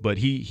size, but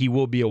he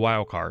will be a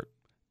wild card.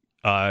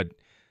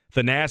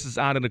 Thanasis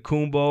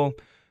Antetokounmpo,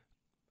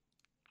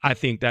 I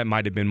think that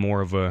might have been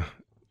more of a,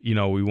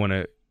 we want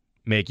to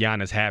make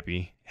Giannis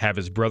happy, have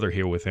his brother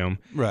here with him.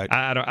 Right.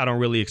 I don't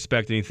really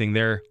expect anything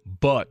there.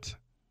 But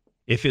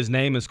if his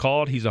name is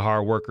called, he's a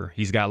hard worker.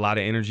 He's got a lot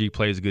of energy,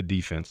 plays good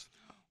defense.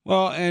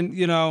 Well, and,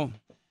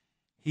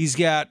 he's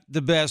got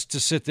the best to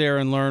sit there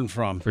and learn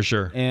from. For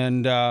sure.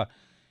 And,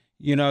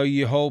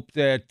 you hope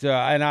that,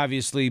 and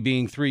obviously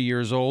being 3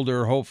 years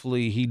older,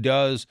 hopefully he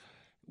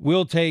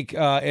will take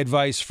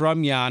advice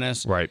from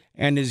Giannis. Right.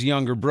 And his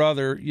younger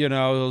brother,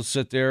 he'll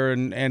sit there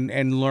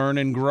and learn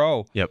and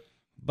grow. Yep.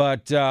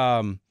 But,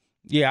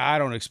 I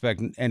don't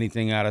expect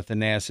anything out of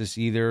Thanasis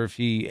either. If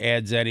he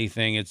adds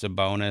anything, it's a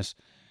bonus.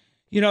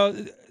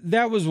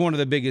 That was one of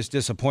the biggest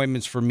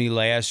disappointments for me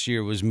last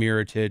year was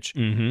Mirotic.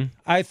 Mm-hmm.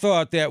 I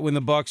thought that when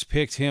the Bucks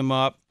picked him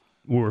up,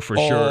 we were for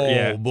sure.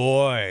 Yeah. Oh,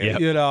 boy.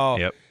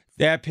 Yep.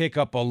 That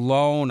pickup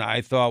alone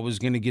I thought was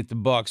going to get the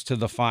Bucks to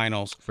the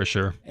finals. For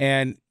sure.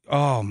 And,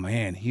 oh,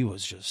 man, he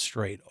was just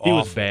straight awful. He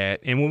was bad.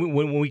 And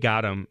when we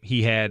got him,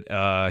 he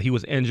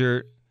was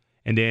injured.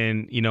 And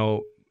then,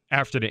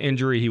 after the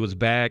injury, he was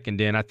back. And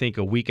then I think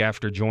a week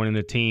after joining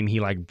the team, he,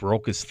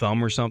 broke his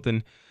thumb or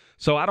something.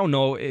 So I don't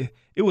know.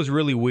 It was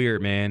really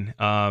weird, man.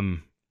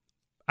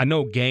 I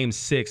know Game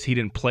 6, he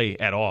didn't play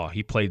at all.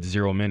 He played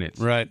 0 minutes.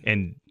 Right.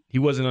 And he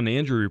wasn't on the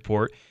injury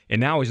report.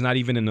 And now he's not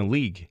even in the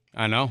league.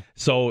 I know.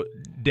 So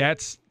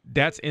that's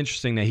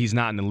interesting that he's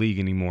not in the league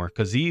anymore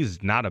because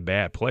he's not a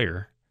bad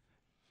player.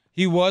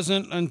 He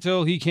wasn't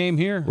until he came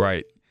here.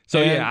 Right.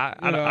 So,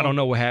 I don't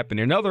know what happened.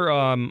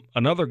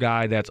 Another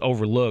guy that's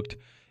overlooked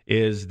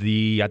is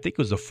I think it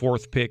was the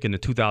 4th pick in the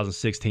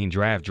 2016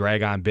 draft,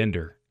 Dragon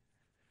Bender.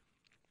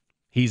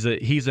 He's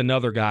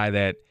another guy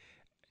that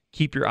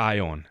keep your eye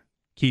on.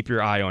 Keep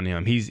your eye on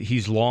him.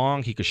 He's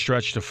long. He could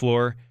stretch the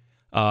floor.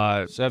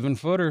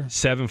 7-footer.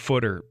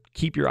 7-footer.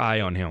 Keep your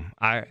eye on him.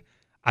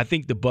 I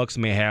think the Bucks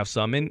may have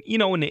some. And, in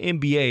the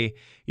NBA,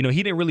 he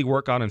didn't really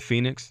work out in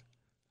Phoenix.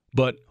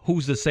 But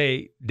who's to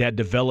say that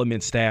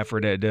development staff or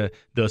the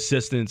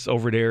assistants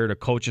over there, the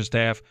coaching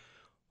staff,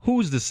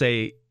 who's to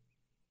say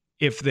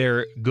if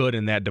they're good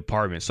in that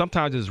department?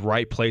 Sometimes it's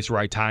right place,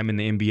 right time in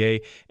the NBA,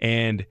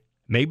 and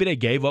maybe they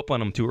gave up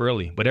on him too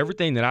early. But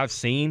everything that I've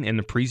seen in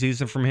the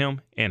preseason from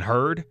him and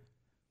heard,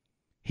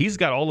 he's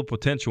got all the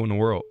potential in the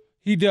world.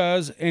 He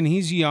does, and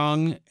he's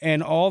young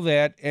and all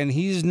that, and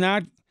he's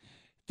not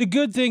 – the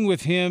good thing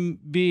with him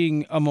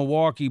being a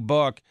Milwaukee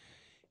Buck,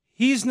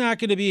 he's not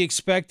going to be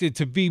expected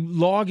to be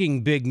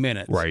logging big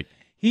minutes. Right.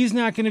 He's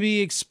not going to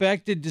be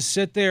expected to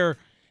sit there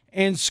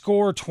and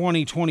score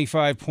 20,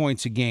 25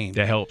 points a game.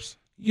 That helps.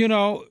 You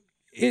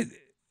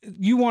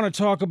want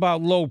to talk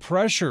about low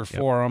pressure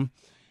for him.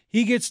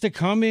 He gets to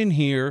come in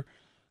here,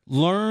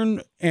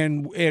 learn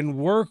and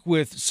work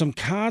with some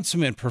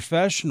consummate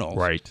professionals.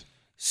 Right.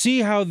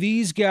 See how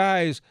these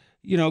guys,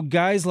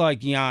 guys like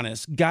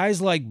Giannis, guys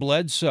like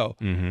Bledsoe,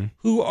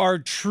 who are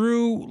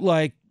true,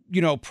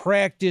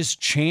 practice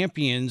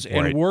champions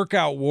and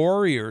workout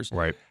warriors,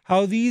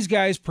 how these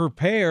guys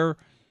prepare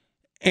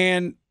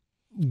and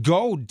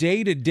go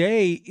day to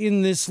day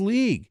in this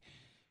league.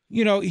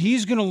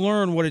 He's going to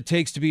learn what it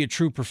takes to be a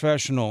true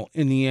professional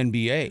in the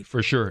NBA.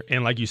 For sure.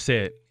 And like you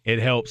said, it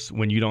helps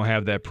when you don't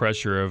have that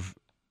pressure of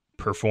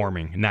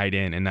performing night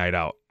in and night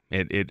out.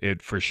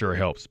 It for sure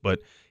helps. But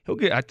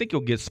I think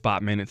he'll get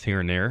spot minutes here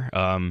and there.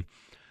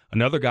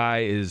 Another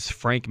guy is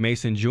Frank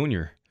Mason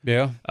Jr.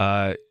 Yeah.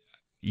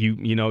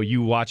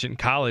 You watch it in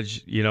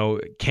college,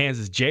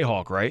 Kansas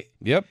Jayhawk, right?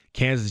 Yep.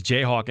 Kansas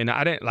Jayhawk. And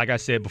like I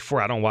said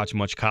before, I don't watch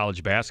much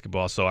college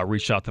basketball. So I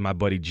reached out to my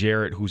buddy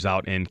Jarrett, who's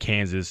out in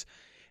Kansas.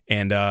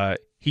 And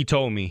he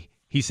told me,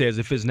 he says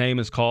if his name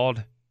is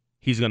called,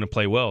 he's going to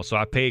play well. So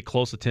I paid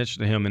close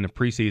attention to him in the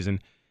preseason.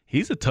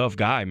 He's a tough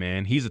guy,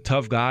 man. He's a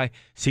tough guy.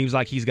 Seems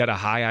like he's got a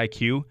high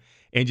IQ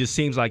and just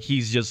seems like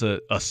he's just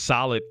a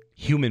solid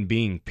human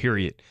being,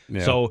 period.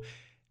 Yeah. So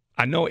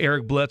I know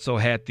Eric Bledsoe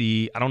had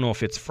I don't know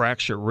if it's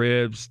fractured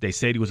ribs. They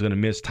said he was going to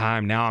miss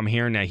time. Now I'm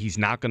hearing that he's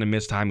not going to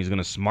miss time. He's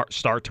going to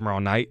start tomorrow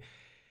night.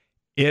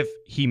 If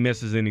he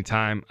misses any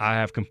time, I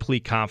have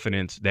complete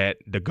confidence that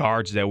the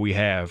guards that we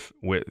have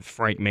with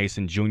Frank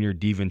Mason Jr.,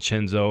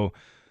 DiVincenzo,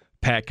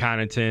 Pat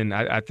Connaughton,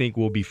 I think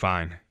we'll be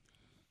fine.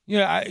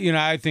 Yeah,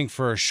 I think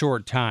for a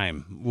short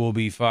time we'll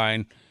be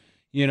fine.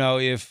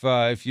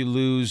 If you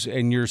lose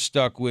and you're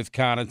stuck with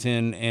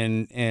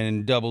Connaughton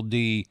and Double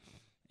D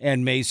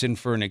and Mason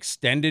for an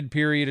extended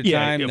period of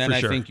time, then I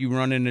think you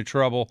run into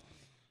trouble.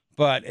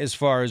 But as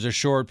far as a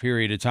short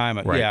period of time,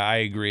 yeah, I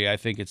agree. I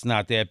think it's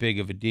not that big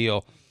of a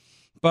deal.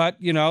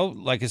 But,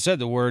 like I said,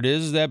 the word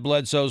is that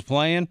Bledsoe's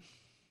playing.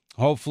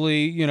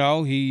 Hopefully,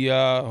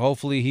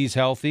 hopefully he's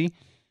healthy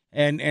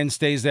and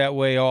stays that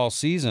way all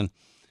season.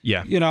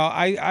 Yeah.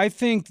 I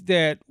think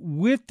that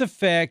with the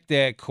fact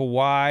that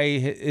Kawhi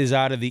is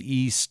out of the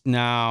East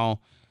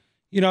now,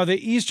 the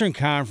Eastern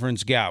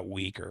Conference got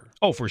weaker.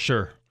 Oh, for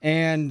sure.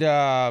 And,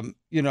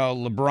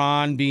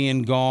 LeBron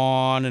being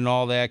gone and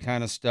all that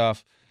kind of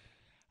stuff.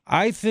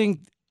 I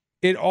think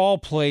it all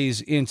plays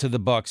into the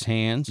Bucks'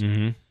 hands.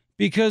 Mm-hmm.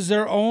 Because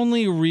their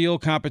only real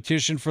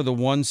competition for the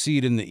 1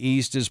 seed in the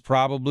East is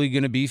probably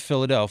going to be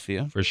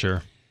Philadelphia. For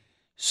sure.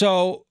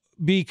 So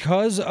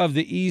because of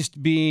the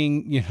East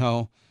being,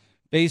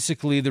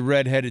 basically the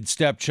redheaded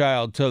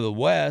stepchild to the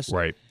West,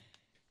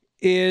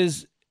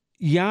 is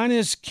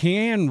Giannis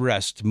can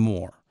rest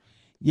more.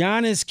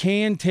 Giannis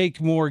can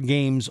take more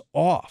games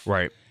off.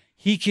 Right.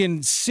 He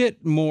can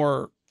sit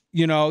more,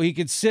 he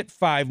could sit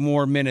 5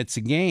 more minutes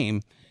a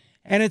game.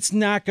 And it's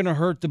not going to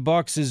hurt the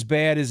Bucks as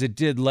bad as it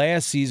did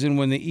last season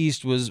when the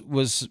East was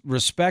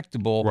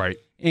respectable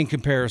in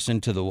comparison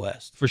to the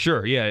West. For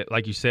sure, yeah.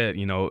 Like you said,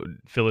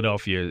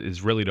 Philadelphia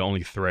is really the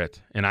only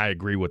threat, and I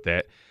agree with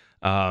that.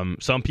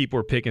 Some people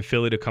are picking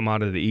Philly to come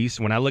out of the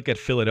East. When I look at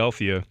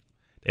Philadelphia,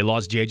 they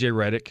lost J.J.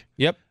 Redick.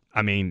 Yep.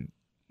 I mean,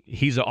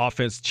 he's an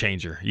offense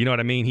changer. You know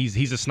what I mean?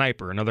 He's a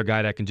sniper, another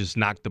guy that can just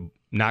knock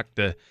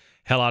the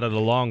hell out of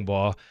the long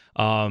ball.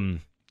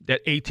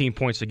 That 18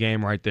 points a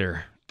game right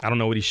there. I don't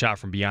know what he shot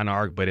from beyond the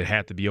arc, but it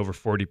had to be over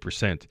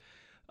 40%.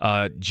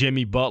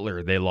 Jimmy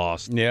Butler, they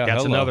lost. Yeah,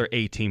 that's another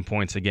 18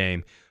 points a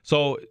game.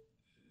 So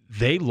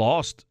they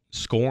lost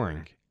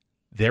scoring.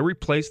 They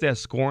replaced that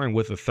scoring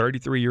with a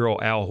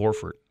 33-year-old Al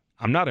Horford.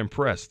 I'm not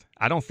impressed.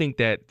 I don't think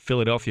that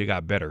Philadelphia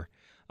got better.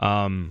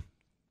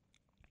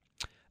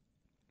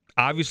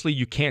 Obviously,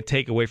 you can't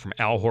take away from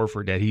Al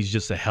Horford that he's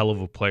just a hell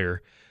of a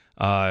player.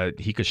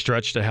 He could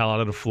stretch the hell out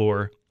of the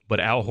floor. But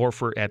Al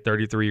Horford at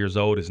 33 years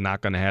old is not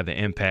going to have the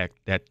impact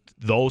that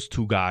those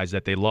two guys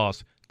that they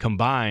lost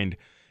combined,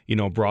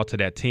 brought to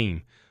that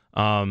team.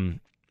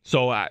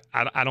 So I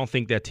don't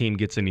think that team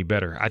gets any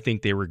better. I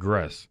think they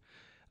regress.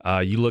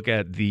 You look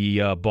at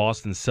the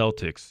Boston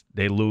Celtics.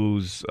 They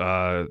lose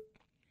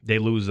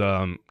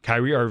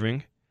Kyrie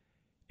Irving,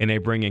 and they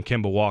bring in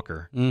Kemba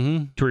Walker.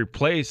 Mm-hmm. To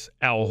replace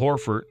Al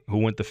Horford, who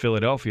went to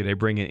Philadelphia, they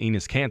bring in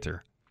Enes Kanter.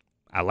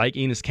 I like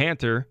Enes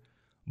Kanter,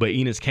 but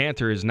Enes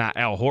Kanter is not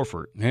Al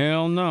Horford.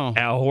 Hell no.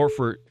 Al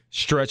Horford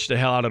stretched the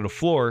hell out of the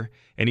floor,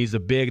 and he's a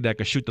big that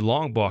can shoot the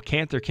long ball.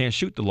 Kanter can't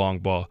shoot the long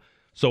ball.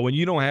 So when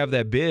you don't have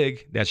that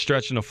big that's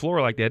stretching the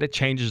floor like that, it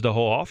changes the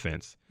whole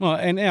offense. Well,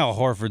 and Al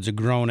Horford's a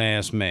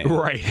grown-ass man.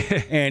 Right.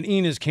 And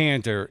Enes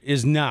Kanter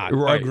is not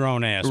a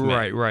grown-ass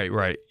man.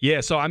 Right. Yeah,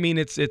 so, I mean,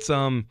 it's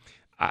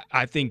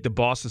I think the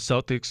Boston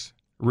Celtics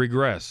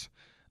regress.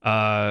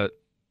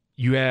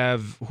 You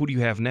have – who do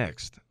you have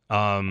next?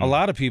 A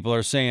lot of people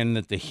are saying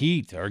that the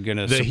Heat are going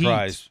to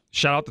surprise. Heat.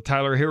 Shout out to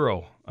Tyler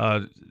Hero.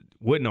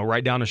 Whitnell,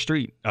 right down the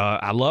street.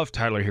 I love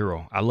Tyler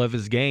Hero. I love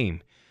his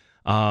game.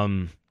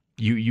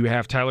 You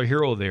have Tyler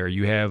Hero there.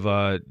 You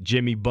have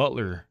Jimmy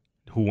Butler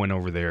who went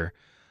over there.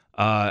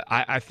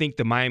 I think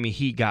the Miami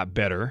Heat got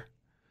better.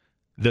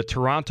 The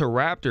Toronto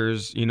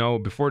Raptors,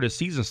 before the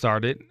season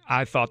started,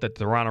 I thought that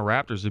the Toronto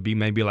Raptors would be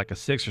maybe like a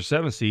 6 or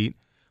 7 seed.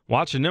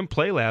 Watching them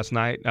play last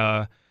night,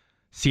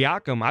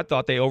 Siakam, I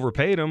thought they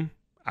overpaid him.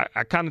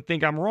 I kind of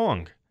think I'm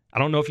wrong. I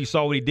don't know if you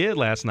saw what he did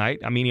last night.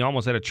 I mean, he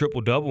almost had a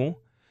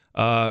triple-double.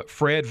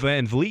 Fred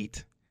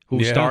VanVleet,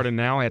 who's starting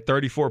now, had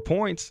 34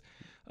 points.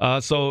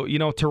 So,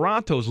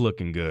 Toronto's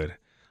looking good.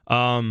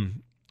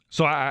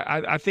 So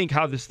I think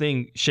how this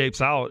thing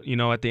shapes out,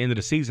 at the end of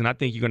the season, I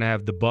think you're going to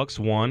have the Bucks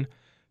 1,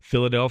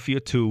 Philadelphia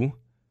 2,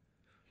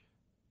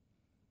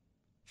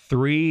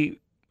 3.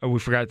 We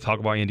forgot to talk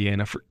about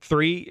Indiana.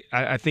 3,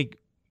 I think,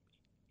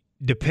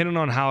 depending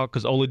on how,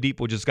 because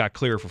Oladipo just got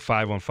clear for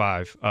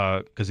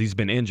 5-on-5 because he's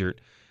been injured.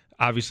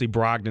 Obviously,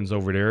 Brogdon's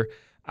over there.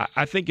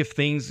 I think if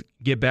things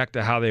get back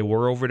to how they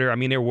were over there, I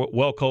mean, they're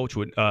well coached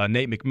with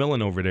Nate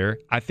McMillan over there.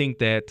 I think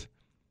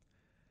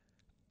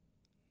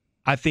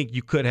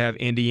you could have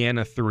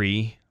Indiana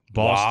 3,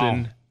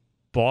 Boston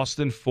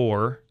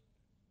 4,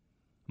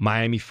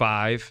 Miami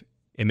 5,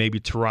 and maybe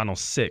Toronto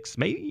 6,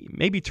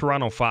 maybe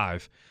Toronto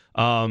 5,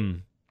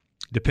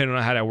 depending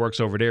on how that works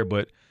over there.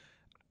 But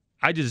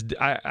I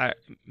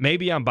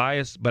maybe I'm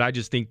biased, but I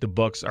just think the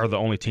Bucks are the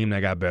only team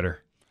that got better.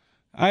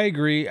 I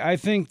agree. I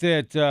think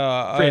that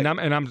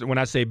when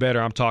I say better,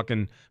 I'm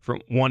talking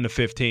from 1 to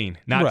 15,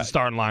 not the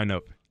starting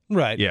lineup.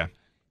 Right. Yeah.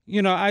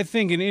 I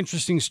think an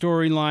interesting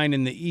storyline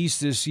in the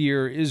East this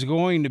year is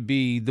going to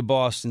be the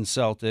Boston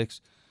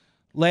Celtics.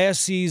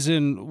 Last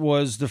season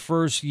was the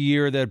first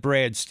year that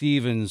Brad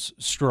Stevens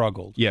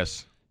struggled.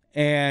 Yes.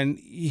 And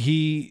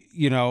he,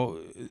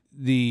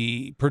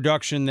 the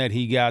production that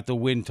he got, the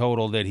win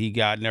total that he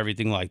got, and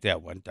everything like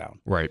that went down.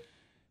 Right.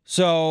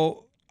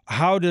 So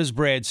how does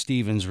Brad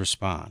Stevens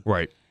respond?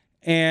 Right.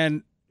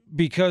 And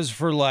because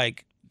for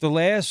like the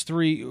last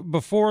 3,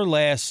 before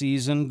last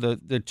season, the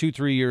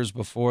 2-3 years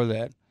before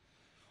that,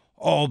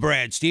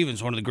 Brad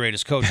Stevens, one of the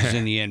greatest coaches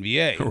in the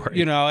NBA.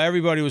 Right.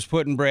 Everybody was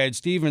putting Brad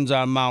Stevens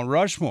on Mount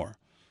Rushmore.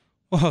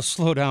 Well,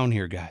 slow down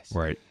here, guys.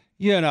 Right.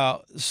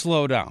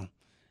 Slow down.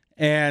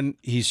 And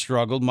he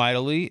struggled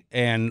mightily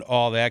and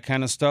all that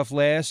kind of stuff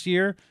last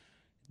year.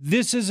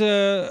 This is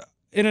an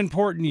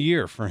important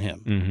year for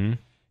him.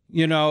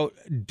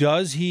 Mm-hmm.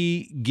 Does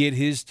he get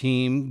his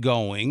team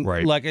going?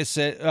 Right. Like I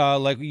said,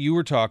 like you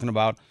were talking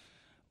about,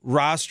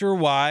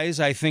 roster-wise,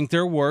 I think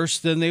they're worse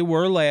than they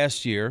were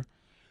last year.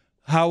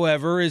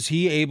 However, is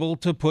he able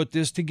to put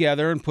this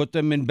together and put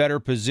them in better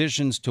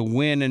positions to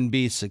win and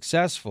be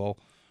successful,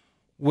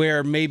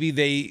 where maybe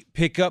they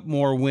pick up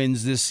more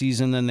wins this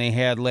season than they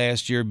had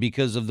last year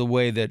because of the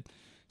way that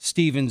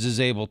Stevens is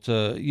able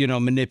to,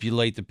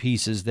 manipulate the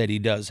pieces that he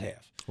does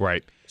have.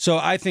 Right. So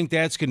I think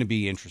that's going to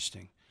be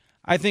interesting.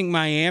 I think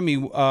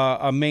Miami,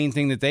 a main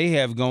thing that they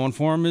have going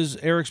for them is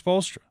Eric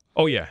Spoelstra.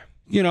 Oh, yeah.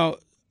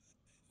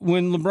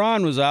 When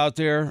LeBron was out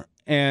there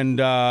and,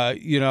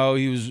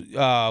 he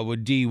was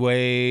with D.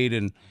 Wade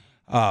and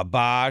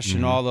Bosh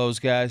and all those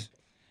guys,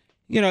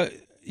 you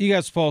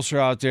got Spoelstra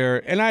out there,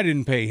 and I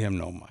didn't pay him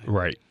no money.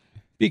 Right.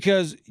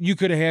 Because you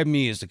could have had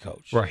me as the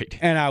coach. Right.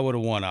 And I would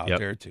have won out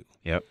there, too.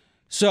 Yep.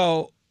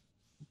 So,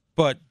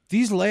 but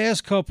these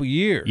last couple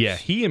years. Yeah,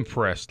 he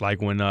impressed.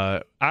 Like when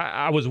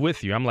I was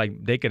with you, I'm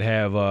like, they could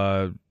have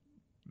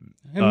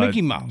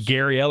Mickey Mouse,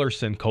 Gary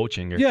Ellerson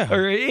coaching,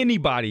 or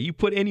anybody. You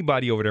put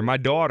anybody over there. My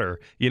daughter,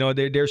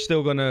 they're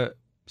still gonna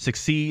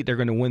succeed. They're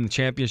gonna win the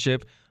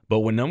championship. But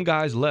when them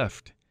guys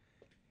left,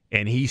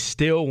 and he's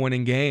still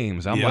winning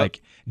games, I'm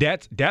like,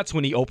 that's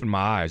when he opened my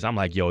eyes. I'm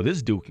like, yo,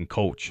 this dude can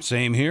coach.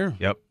 Same here.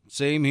 Yep.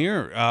 Same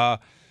here.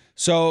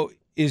 So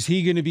is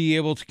he going to be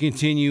able to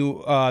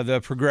continue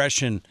the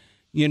progression?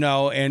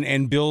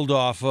 And build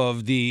off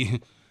of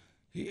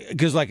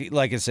because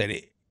like I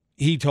said,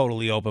 he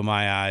totally opened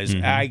my eyes.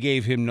 Mm-hmm. I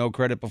gave him no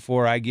credit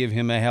before. I give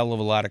him a hell of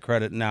a lot of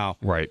credit now.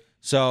 Right.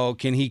 So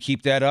can he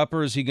keep that up,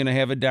 or is he going to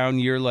have a down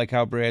year like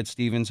how Brad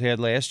Stevens had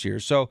last year?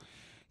 So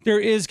there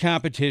is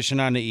competition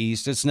on the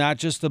East. It's not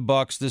just the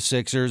Bucks, the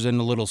Sixers, and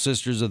the Little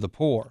Sisters of the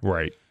Poor.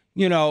 Right.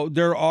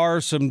 There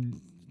are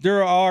some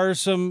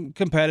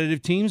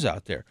competitive teams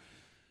out there.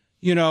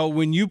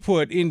 When you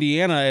put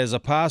Indiana as a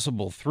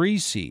possible 3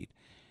 seed,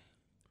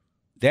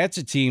 that's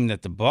a team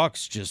that the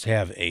Bucks just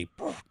have they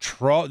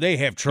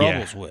have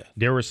troubles with.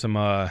 There were some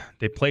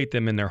they played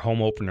them in their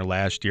home opener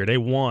last year. They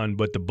won,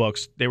 but the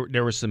Bucks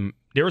there were some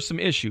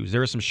issues.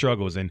 There were some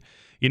struggles, and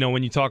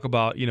when you talk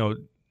about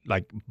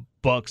like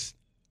Bucks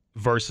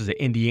versus an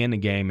Indiana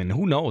game, and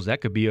who knows,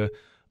 that could be a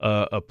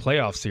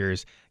playoff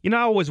series. I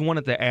always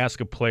wanted to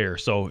ask a player.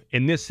 So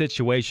in this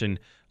situation,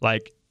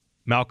 like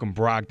Malcolm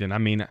Brogdon, I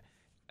mean,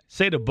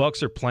 say the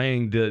Bucks are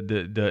playing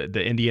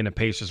the Indiana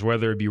Pacers,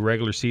 whether it be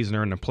regular season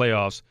or in the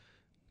playoffs,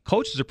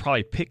 coaches are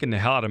probably picking the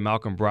hell out of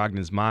Malcolm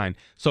Brogdon's mind.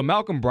 So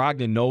Malcolm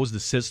Brogdon knows the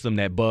system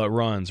that Bud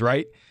runs,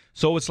 right?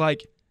 So it's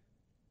like,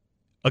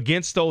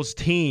 against those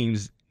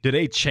teams, do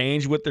they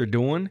change what they're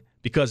doing?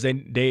 Because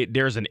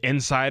there's an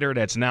insider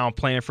that's now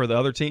playing for the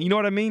other team. You know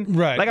what I mean?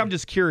 Right. Like, I'm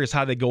just curious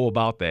how they go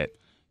about that.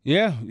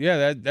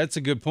 Yeah, that's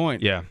a good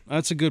point. Yeah.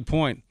 That's a good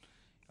point.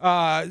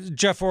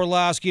 Jeff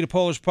Orloski, the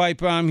Polish Pipe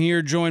Bomb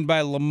here, joined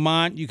by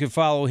Lamont. You can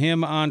follow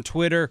him on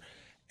Twitter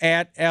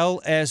at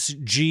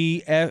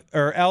LSGF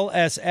or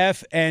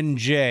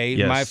LSFNJ.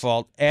 Yes. My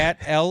fault. At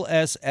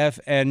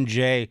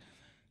LSFNJ.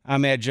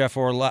 I'm at Jeff _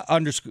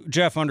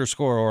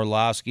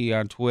 Orloski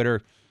on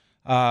Twitter.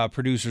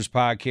 Producers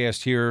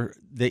Podcast here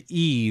the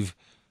eve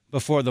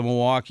before the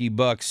Milwaukee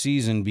Bucks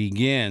season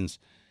begins.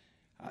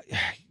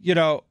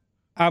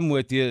 I'm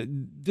with you.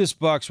 This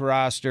Bucks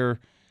roster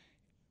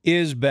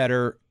is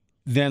better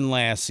than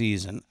last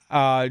season.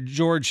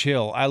 George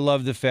Hill, I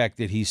love the fact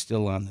that he's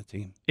still on the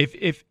team.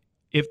 If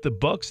the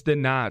Bucks did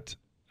not,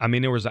 I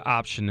mean, there was an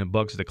option. The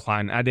Bucks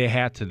declined. They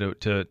had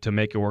to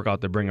make it work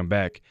out to bring him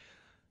back.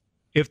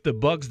 If the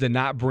Bucks did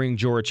not bring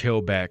George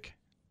Hill back,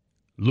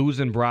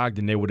 losing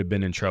Brogdon, they would have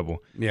been in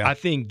trouble. Yeah. I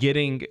think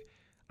getting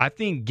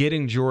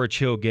George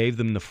Hill gave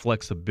them the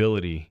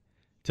flexibility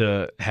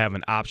to have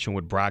an option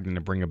with Brogdon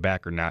to bring him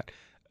back or not.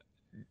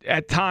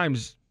 At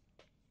times,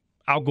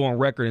 I'll go on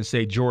record and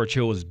say George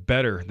Hill is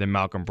better than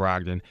Malcolm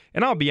Brogdon.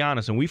 And I'll be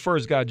honest, when we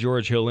first got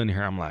George Hill in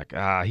here, I'm like,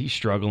 he's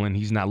struggling.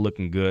 He's not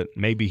looking good.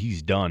 Maybe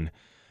he's done,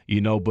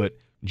 but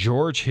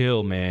George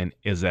Hill, man,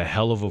 is a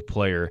hell of a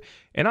player.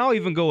 And I'll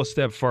even go a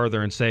step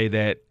further and say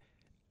that,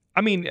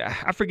 I mean,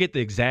 I forget the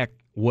exact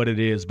what it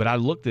is, but I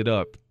looked it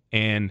up,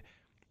 and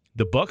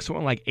the Bucks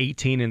went like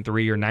 18-3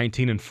 or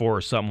 19-4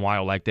 or something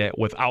wild like that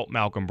without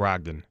Malcolm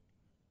Brogdon.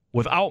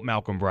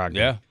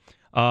 Yeah.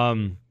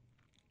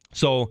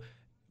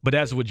 But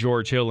that's with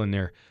George Hill in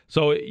there.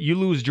 So you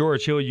lose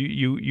George Hill,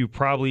 you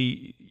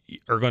probably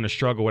are going to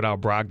struggle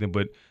without Brogdon.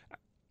 But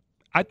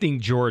I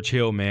think George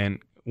Hill, man,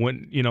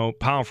 when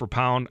pound for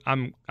pound,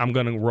 I'm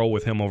going to roll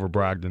with him over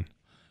Brogdon.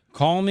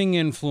 Calming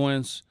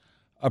influence,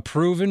 a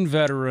proven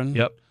veteran.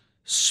 Yep.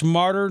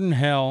 Smarter than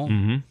hell.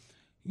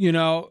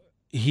 Mm-hmm.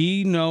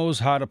 He knows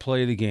how to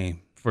play the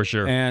game for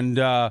sure. And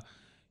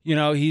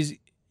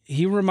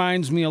he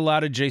reminds me a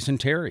lot of Jason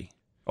Terry.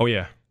 Oh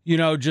yeah.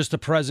 Just the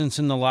presence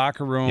in the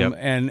locker room. Yep.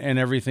 and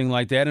everything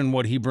like that, and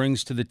what he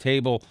brings to the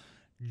table,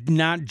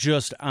 not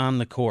just on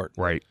the court.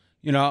 Right.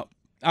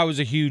 I was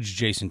a huge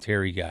Jason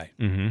Terry guy.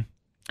 Mm-hmm.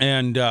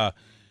 And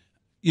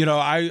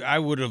I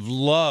would have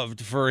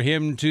loved for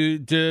him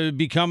to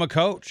become a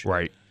coach.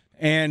 Right.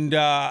 And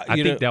I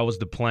think that was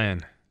the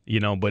plan,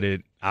 but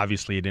it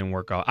didn't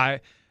work out.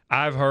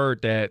 I've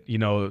heard that,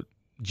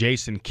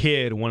 Jason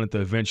Kidd wanted to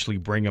eventually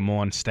bring him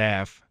on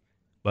staff,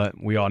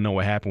 but we all know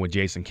what happened with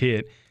Jason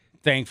Kidd.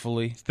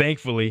 Thankfully,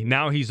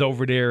 now he's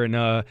over there in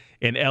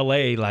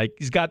L.A. Like,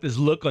 he's got this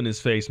look on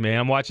his face, man.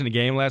 I'm watching the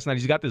game last night.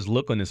 He's got this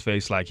look on his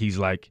face, like he's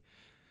like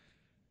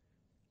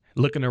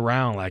looking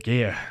around, like,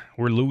 yeah,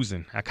 we're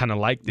losing. I kind of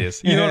like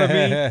this. You know what I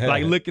mean?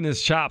 Like licking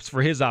his chops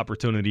for his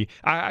opportunity.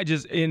 I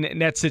just in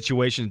that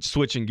situation,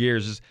 switching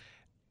gears is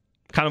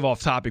kind of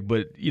off topic,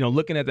 but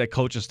looking at that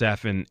coaching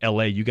staff in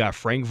L.A., you got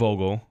Frank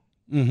Vogel,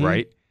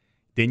 right?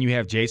 Then you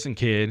have Jason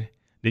Kidd.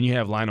 Then you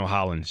have Lionel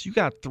Hollins. You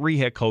got 3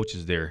 head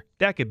coaches there.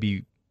 That could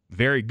be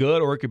very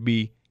good or it could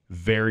be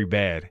very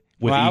bad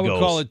with egos. I would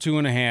call it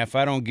 2.5.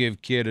 I don't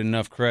give Kidd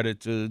enough credit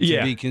to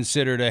be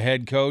considered a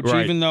head coach,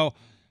 right. Even though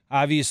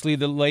obviously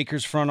the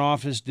Lakers front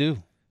office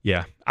do.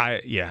 Yeah, I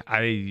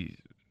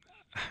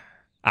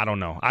don't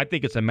know. I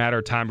think it's a matter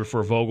of time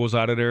before Vogel's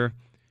out of there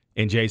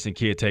and Jason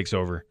Kidd takes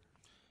over.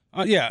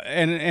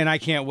 And I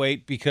can't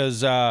wait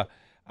because I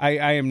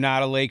am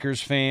not a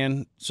Lakers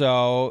fan,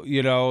 so,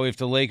 if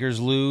the Lakers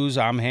lose,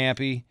 I'm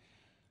happy.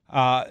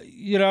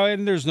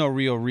 And there's no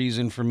real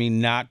reason for me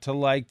not to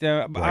like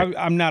them. Right.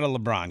 I'm not a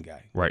LeBron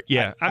guy. Right,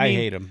 yeah. I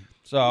hate him.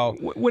 So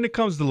when it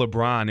comes to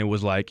LeBron, it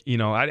was like,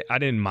 I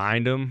didn't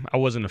mind him. I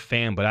wasn't a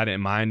fan, but I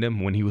didn't mind him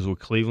when he was with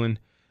Cleveland.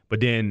 But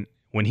then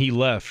when he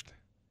left,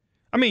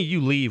 I mean, you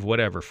leave,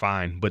 whatever,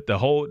 fine. But the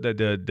whole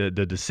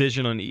the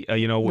decision on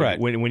right.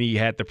 when he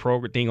had the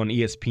program thing on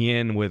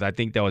ESPN with, I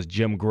think that was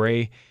Jim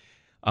Gray.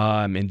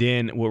 And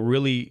then what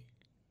really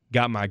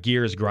got my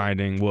gears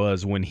grinding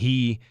was when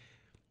he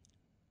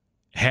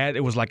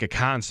it was like a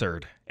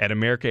concert at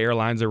America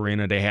Airlines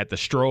Arena. They had the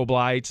strobe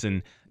lights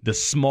and the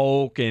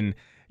smoke, and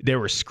they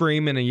were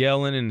screaming and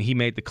yelling, and he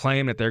made the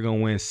claim that they're going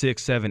to win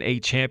 6, 7,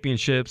 8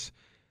 championships.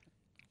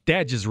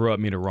 that just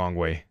rubbed me the wrong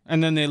way.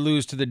 And then they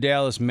lose to the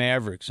Dallas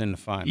Mavericks in the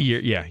final.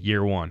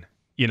 Year one,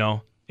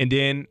 And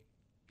then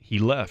he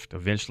left.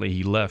 Eventually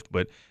he left.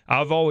 But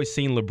I've always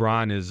seen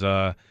LeBron as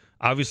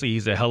obviously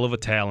he's a hell of a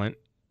talent.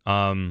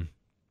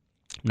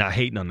 Not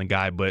hating on the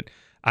guy, but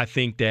I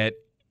think that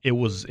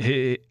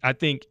I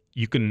think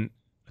you can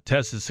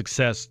attest his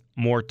success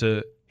more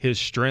to his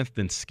strength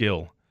than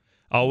skill.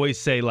 I always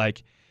say,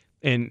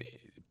 and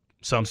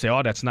some say,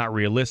 oh, that's not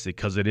realistic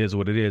because it is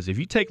what it is. If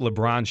you take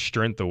LeBron's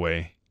strength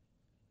away,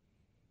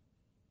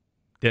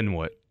 then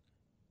what?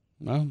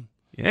 No.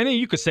 And then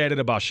you could say that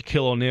about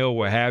Shaquille O'Neal,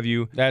 what have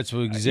you. That's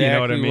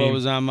exactly what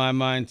was on my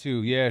mind,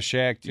 too. Yeah,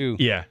 Shaq, too.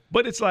 Yeah,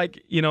 but it's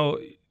like,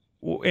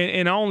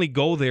 and I only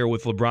go there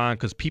with LeBron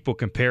because people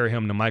compare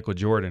him to Michael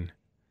Jordan.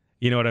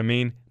 You know what I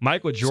mean?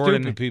 Michael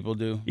Jordan. Stupid people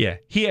do. Yeah,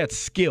 he had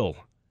skill.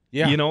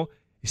 Yeah.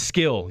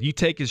 Skill. You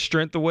take his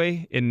strength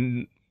away,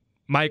 and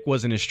Mike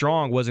wasn't as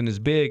strong, wasn't as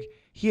big.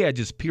 He had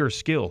just pure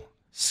skill.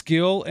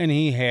 Skill, and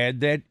he had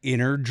that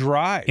inner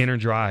drive.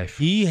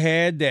 He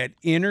had that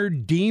inner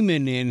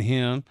demon in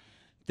him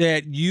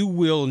that you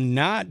will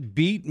not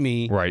beat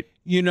me. Right.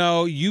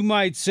 You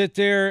might sit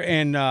there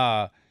and,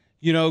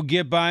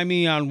 get by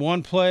me on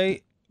one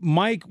play.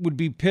 Mike would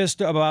be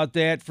pissed about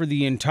that for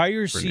the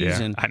entire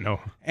season. Yeah, I know.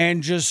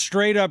 And just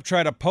straight up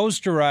try to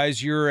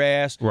posterize your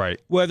ass.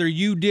 Right. Whether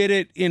you did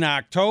it in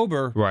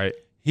October. Right.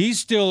 He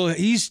still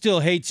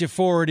hates you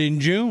for it in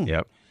June.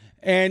 Yep.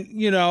 And,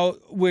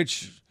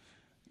 which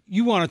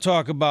you want to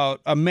talk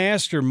about a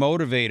master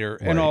motivator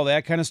and all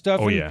that kind of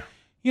stuff. Oh, and, yeah.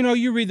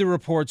 You read the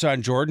reports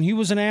on Jordan. He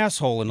was an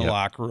asshole in the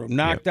locker room.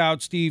 Knocked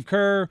out Steve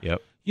Kerr.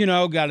 Yep.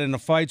 Got into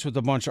fights with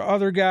a bunch of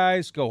other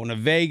guys, going to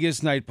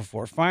Vegas night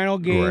before final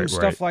game,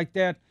 stuff like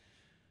that.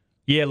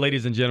 Yeah,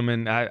 ladies and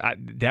gentlemen, I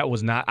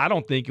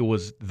don't think it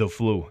was the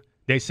flu.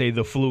 They say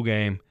the flu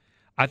game.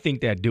 I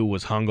think that dude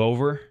was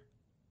hungover.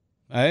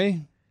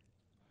 Hey,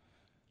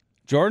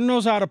 Jordan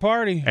knows how to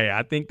party. Hey,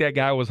 I think that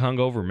guy was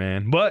hungover,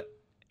 man. But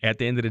at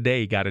the end of the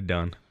day, he got it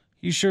done.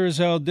 He sure as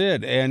hell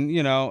did. And,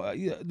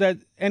 that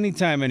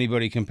anytime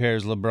anybody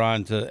compares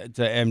LeBron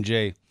to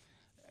MJ,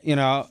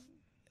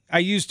 I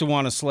used to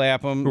want to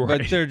slap them,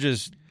 but they're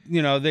just,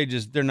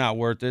 they're not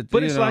worth it.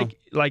 But it's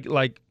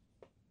like,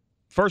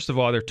 first of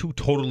all, they're two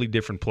totally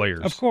different players.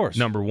 Of course.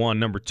 Number one.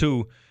 Number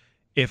two,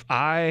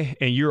 and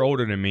you're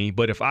older than me,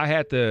 but if I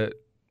had to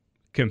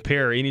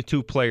compare any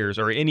two players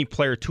or any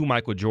player to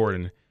Michael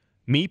Jordan,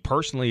 me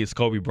personally, it's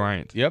Kobe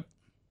Bryant. Yep.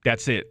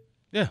 That's it.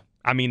 Yeah.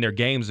 I mean, their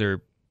games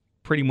are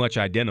pretty much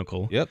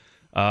identical. Yep.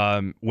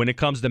 When it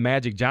comes to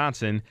Magic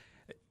Johnson,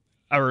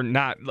 or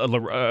not,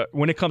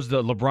 when it comes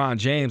to LeBron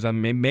James, I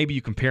mean, maybe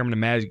you compare him to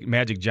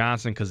Magic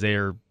Johnson because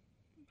they're,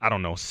 I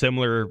don't know,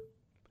 similar.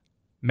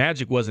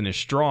 Magic wasn't as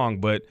strong,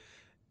 but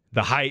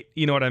the height,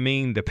 you know what I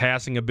mean? The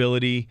passing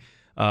ability,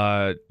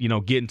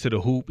 getting to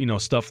the hoop,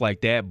 stuff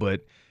like that.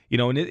 But,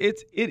 and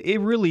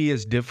it really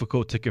is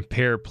difficult to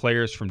compare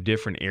players from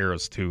different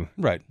eras too.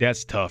 Right.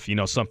 That's tough.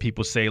 Some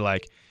people say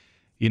like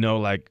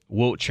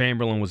Wilt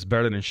Chamberlain was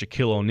better than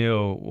Shaquille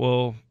O'Neal.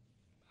 Well,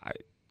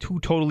 two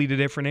totally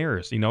different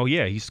eras.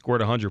 He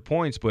scored 100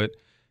 points, but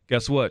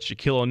guess what?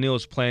 Shaquille O'Neal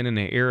is playing in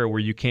an era where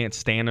you can't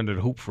stand under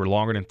the hoop for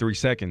longer than 3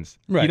 seconds.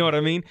 Right. You know what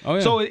I mean? Oh,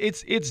 yeah. So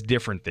it's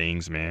different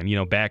things, man.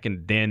 Back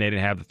in then they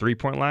didn't have the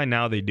 3-point line.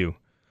 Now they do.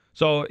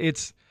 So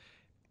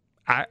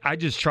I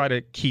just try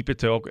to keep it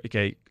to,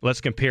 okay,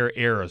 let's compare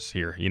eras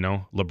here,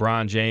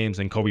 LeBron James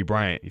and Kobe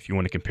Bryant, if you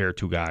want to compare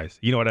two guys.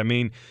 You know what I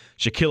mean?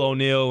 Shaquille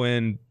O'Neal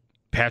and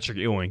Patrick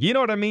Ewing. You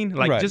know what I mean?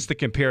 Just to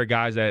compare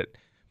guys that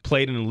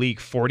played in the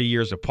league 40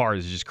 years apart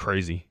is just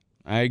crazy.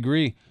 I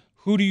agree.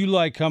 Who do you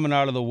like coming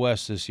out of the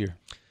West this year?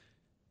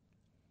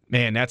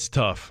 Man, that's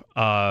tough.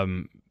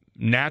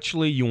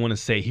 Naturally, you want to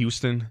say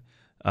Houston,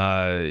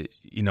 on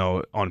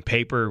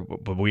paper,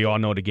 but we all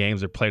know the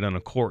games are played on the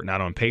court, not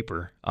on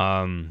paper.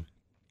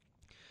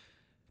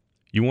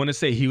 You want to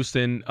say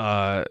Houston.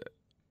 I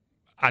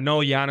know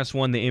Giannis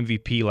won the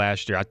MVP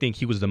last year. I think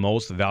he was the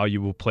most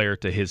valuable player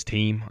to his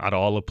team out of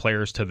all the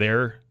players to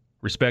their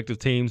respective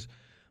teams.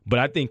 But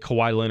I think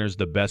Kawhi Leonard's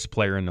the best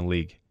player in the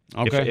league.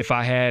 Okay. If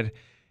I had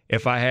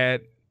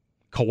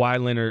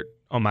Kawhi Leonard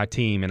on my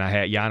team and I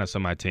had Giannis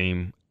on my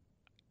team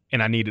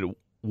and I needed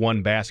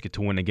one basket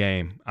to win the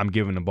game, I'm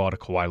giving the ball to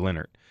Kawhi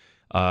Leonard.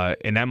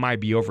 And that might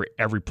be over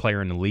every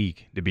player in the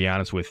league, to be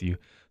honest with you.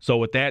 So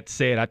with that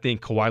said, I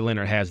think Kawhi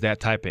Leonard has that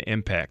type of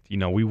impact. He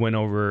went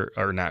over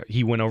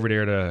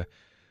there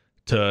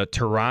to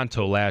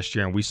Toronto last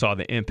year, and we saw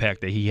the impact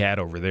that he had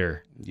over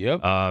there.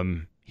 Yep.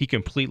 He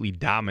completely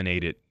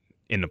dominated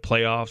in the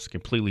playoffs,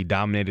 completely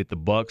dominated the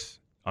Bucks.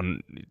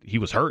 He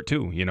was hurt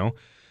too,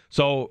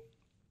 So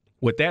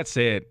with that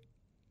said,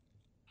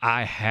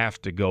 I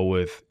have to go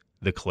with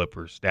the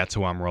Clippers. That's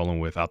who I'm rolling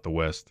with out the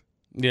West.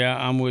 Yeah,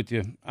 I'm with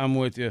you.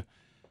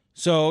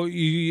 So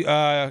you,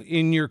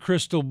 in your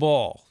crystal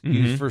ball,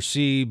 you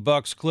foresee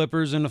Bucks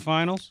Clippers in the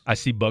finals? I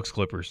see Bucks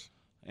Clippers.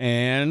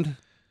 And?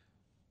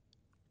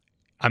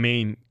 I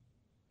mean,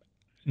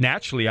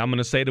 naturally, I'm going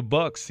to say the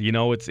Bucks. You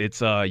know, it's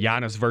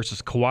Giannis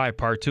versus Kawhi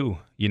part 2,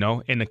 you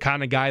know. And the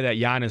kind of guy that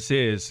Giannis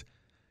is,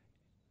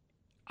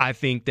 I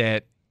think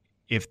that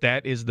if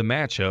that is the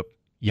matchup,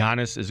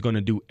 Giannis is going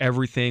to do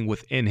everything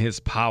within his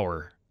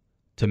power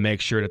to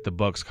make sure that the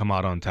Bucks come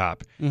out on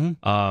top.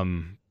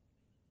 Mm-hmm.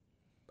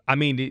 I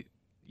mean,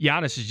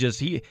 Giannis is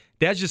just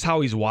that's just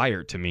how he's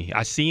wired to me.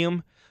 I see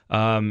him,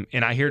 and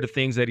I hear the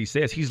things that he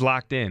says. He's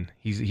locked in.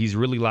 He's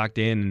really locked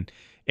in,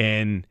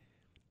 and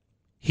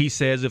he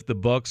says if the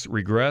Bucks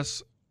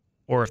regress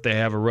or if they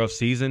have a rough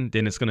season,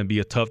 then it's going to be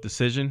a tough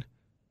decision.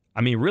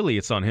 I mean, really,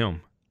 it's on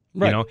him.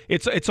 Right. You know,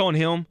 it's on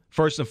him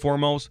first and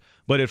foremost,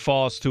 but it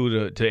falls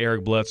to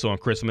Eric Bledsoe and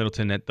Chris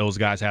Middleton that those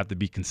guys have to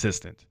be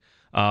consistent.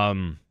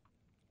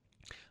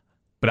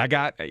 But I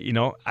got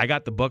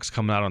the Bucks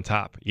coming out on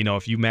top. You know,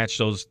 if you match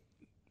those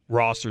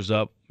rosters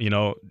up, you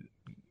know,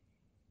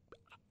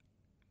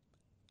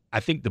 I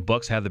think the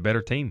Bucks have the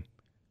better team,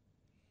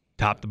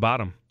 top to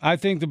bottom. I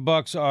think the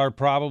Bucks are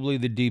probably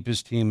the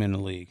deepest team in the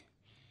league,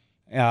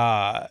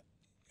 and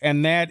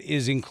that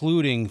is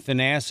including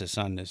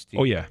Thanasis on this team.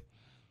 Oh yeah,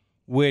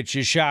 which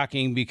is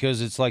shocking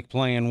because it's like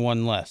playing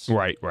one less.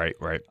 Right.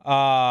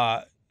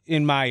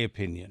 In my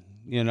opinion.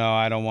 You know,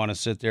 I don't want to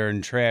sit there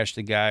and trash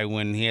the guy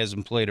when he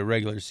hasn't played a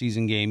regular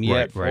season game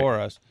yet for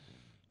us.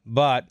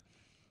 But,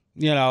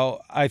 you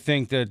know, I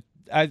think that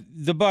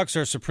the Bucks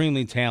are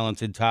supremely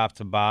talented top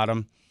to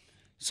bottom.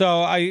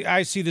 So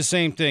I see the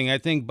same thing. I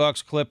think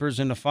Bucks Clippers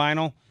in the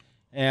final.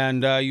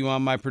 And you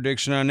want my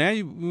prediction on that?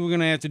 We're going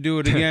to have to do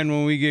it again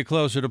when we get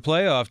closer to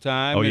playoff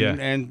time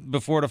and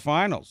before the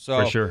finals.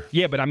 So. For sure.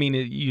 Yeah, but I mean,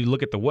 you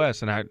look at the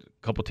West, and a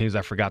couple teams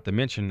I forgot to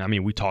mention. I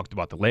mean, we talked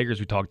about the Lakers.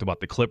 We talked about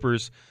the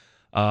Clippers.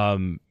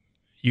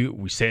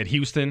 We said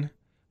Houston.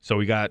 So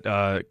we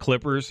got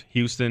Clippers,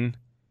 Houston.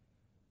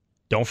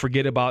 Don't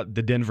forget about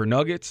the Denver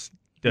Nuggets.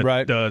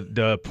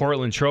 The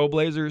Portland Trail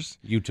Blazers.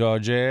 Utah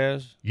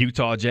Jazz,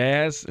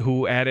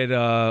 who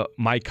added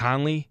Mike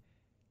Conley.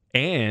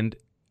 And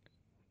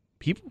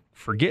people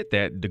forget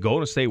that the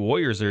Golden State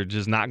Warriors are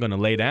just not going to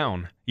lay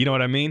down. You know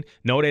what I mean?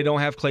 No, they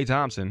don't have Klay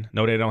Thompson.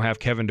 No, they don't have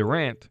Kevin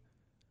Durant.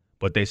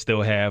 But they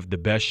still have the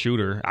best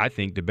shooter, I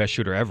think, the best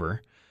shooter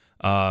ever.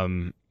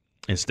 And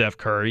Steph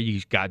Curry.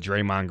 You got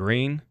Draymond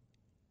Green.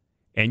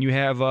 And you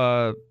have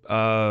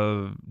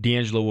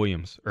D'Angelo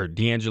Williams. Or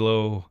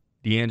D'Angelo,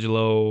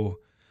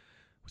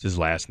 what's his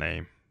last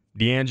name?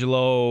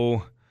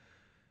 D'Angelo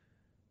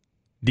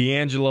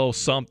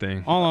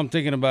something. All I'm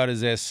thinking about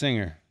is that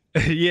singer.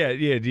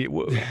 Yeah.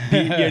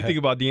 Think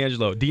about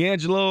D'Angelo.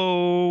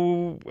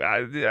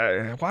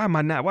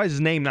 Why is his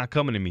name not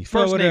coming to me?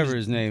 Whatever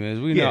his name is.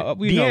 We know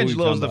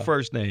D'Angelo's the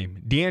first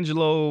name.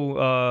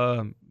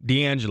 D'Angelo,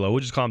 we'll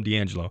just call him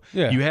D'Angelo.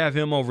 Yeah. You have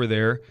him over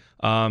there.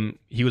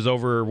 He was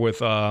over with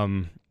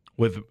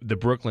the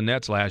Brooklyn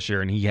Nets last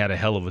year, and he had a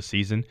hell of a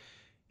season.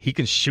 He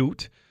can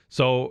shoot.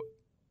 So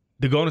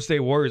the Golden State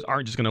Warriors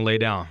aren't just going to lay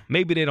down.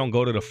 Maybe they don't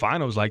go to the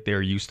finals like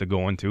they're used to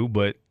going to,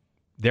 but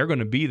they're going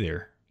to be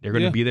there. They're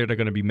going to be there. They're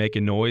going to be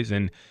making noise.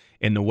 And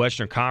in the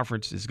Western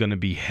Conference, is going to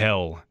be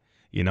hell.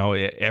 You know,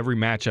 every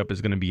matchup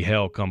is going to be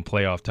hell come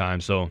playoff time.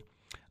 So,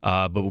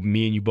 but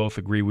me and you both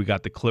agree we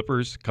got the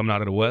Clippers coming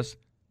out of the West,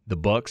 the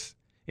Bucks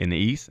in the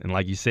East. And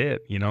like you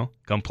said, you know,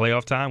 come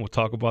playoff time, we'll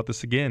talk about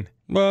this again.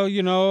 Well,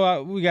 you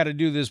know, we got to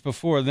do this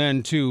before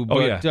then, too.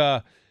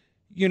 But,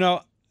 you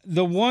know,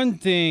 the one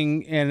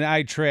thing, and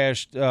I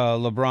trashed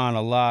LeBron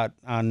a lot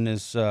on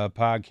this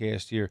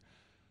podcast here,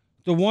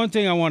 the one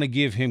thing I want to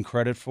give him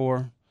credit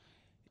for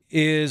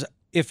is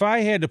if I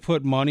had to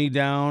put money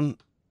down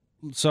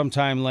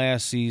sometime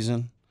last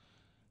season,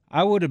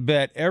 I would have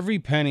bet every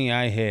penny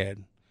I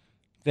had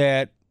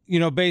that,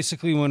 you know,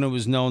 basically when it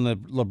was known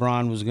that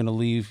LeBron was going to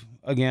leave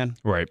again,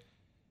 right,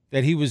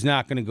 that he was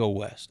not going to go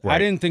west. Right. I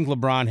didn't think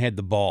LeBron had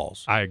the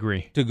balls. I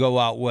agree. To go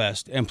out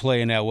west and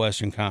play in that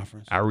Western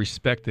Conference. I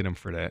respected him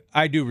for that.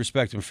 I do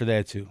respect him for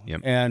that, too.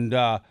 Yep. And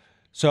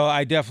so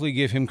I definitely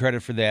give him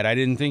credit for that. I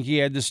didn't think he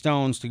had the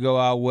stones to go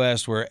out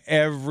west where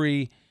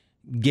every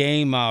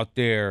game out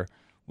there,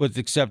 with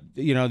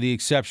the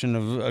exception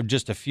of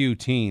just a few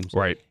teams,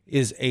 right,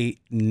 is a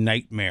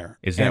nightmare.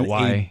 Is that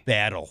why a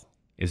battle?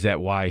 Is that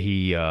why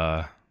he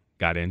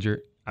got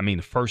injured? I mean,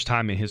 the first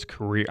time in his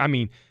career. I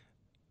mean,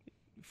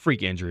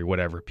 freak injury,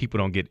 whatever. People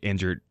don't get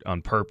injured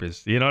on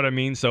purpose. You know what I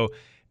mean? So,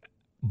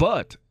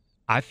 but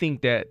I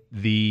think that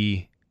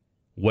the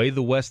way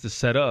the West is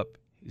set up,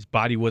 his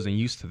body wasn't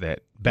used to that.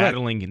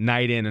 Battling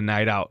night in and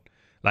night out.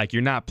 Like,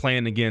 you're not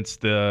playing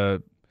against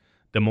the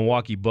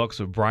Milwaukee Bucks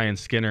with Brian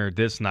Skinner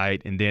this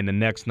night, and then the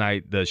next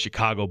night the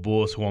Chicago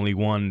Bulls, who only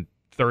won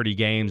 30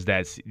 games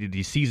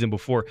the season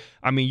before.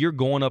 I mean, you're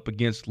going up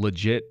against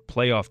legit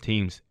playoff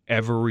teams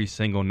every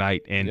single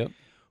night, and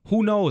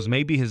who knows,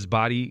 maybe his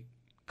body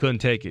couldn't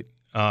take it.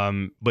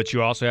 But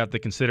you also have to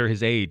consider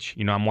his age.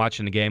 You know, I'm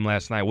watching the game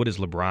last night. What is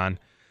LeBron?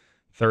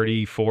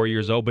 34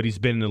 years old, but he's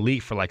been in the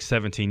league for like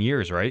 17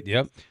 years, right?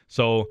 Yep.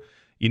 So,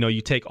 you know,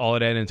 you take all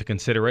of that into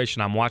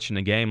consideration. I'm watching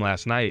the game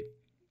last night.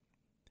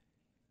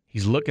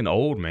 He's looking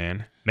old,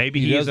 man. Maybe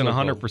he isn't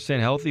 100%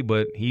 healthy,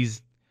 but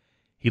he's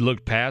he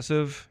looked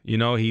passive. You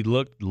know, he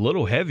looked a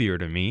little heavier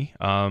to me.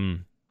 I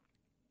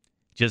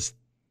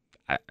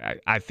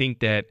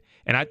think that,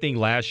 and I think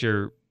last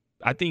year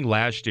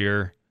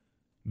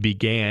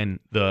began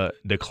the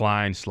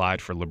decline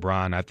slide for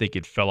LeBron. I think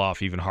it fell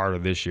off even harder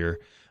this year,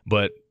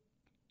 but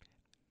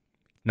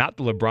not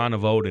the LeBron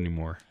of old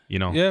anymore, you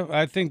know? Yeah,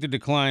 I think the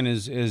decline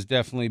has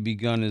definitely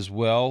begun as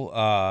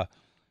well.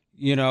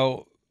 You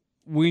know,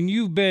 when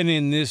you've been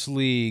in this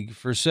league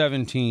for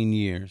 17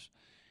 years,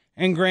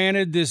 and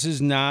granted, this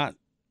is not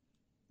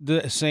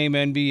the same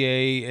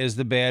NBA as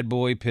the bad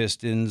boy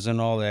Pistons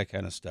and all that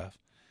kind of stuff,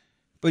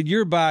 but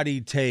your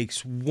body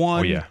takes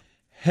one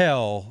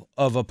hell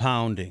of a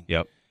pounding.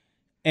 Yep.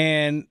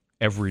 And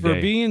every day.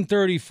 For being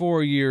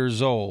 34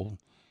 years old,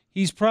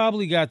 he's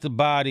probably got the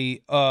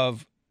body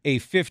of a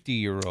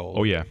 50-year-old.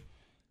 Oh, yeah.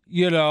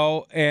 You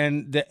know,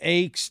 and the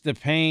aches, the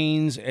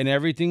pains, and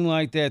everything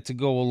like that to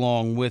go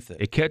along with it.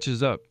 It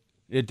catches up.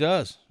 It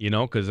does. You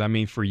know, because, I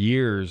mean, for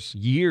years,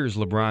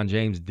 LeBron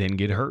James didn't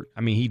get hurt.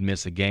 I mean, he'd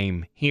miss a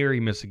game here, he'd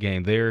miss a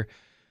game there.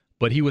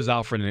 But he was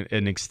out for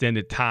an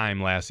extended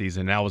time last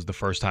season. That was the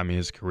first time in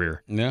his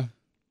career. Yeah.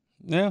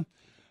 Yeah.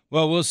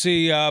 Well, we'll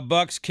see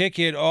Bucks kick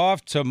it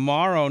off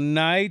tomorrow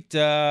night.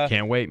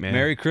 Can't wait, man.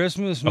 Merry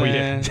Christmas,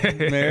 man. Oh,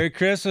 yeah. Merry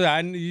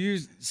Christmas. You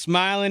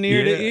smiling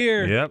ear to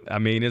ear. Yep. I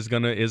mean, it's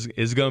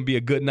gonna be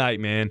a good night,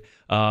 man.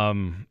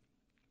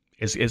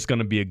 It's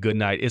gonna be a good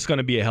night. It's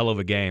gonna be a hell of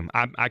a game.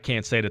 I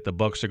can't say that the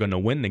Bucks are gonna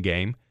win the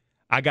game.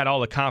 I got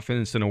all the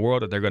confidence in the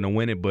world that they're gonna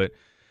win it, but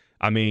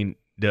I mean,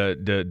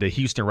 the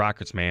Houston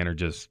Rockets, man, are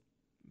just,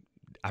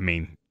 I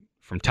mean,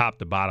 from top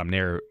to bottom,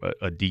 they're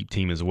a deep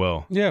team as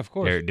well. Yeah, of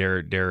course.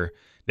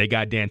 They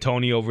got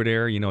D'Antoni over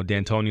there. You know,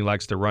 D'Antoni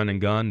likes to run and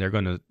gun. They're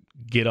going to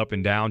get up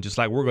and down, just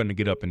like we're going to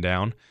get up and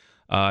down.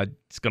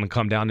 It's going to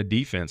come down to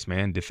defense,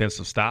 man.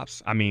 Defensive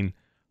stops. I mean,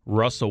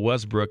 Russell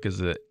Westbrook is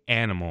an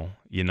animal,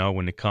 you know,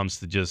 when it comes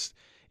to just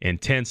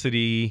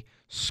intensity,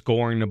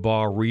 scoring the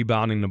ball,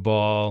 rebounding the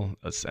ball.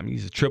 I mean,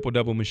 he's a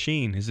triple-double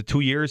machine. Is it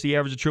 2 years he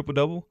averaged a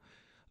triple-double?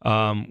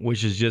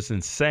 Which is just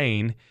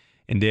insane.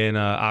 And then,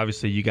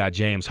 obviously, you got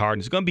James Harden.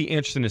 It's going to be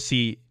interesting to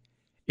see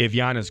if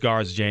Giannis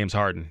guards James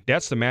Harden.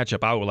 That's the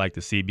matchup I would like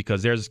to see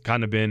because there's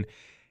kind of been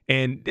 –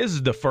 and this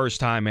is the first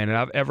time, man, that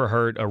I've ever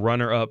heard a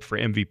runner-up for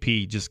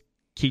MVP just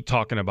keep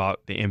talking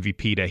about the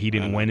MVP, that he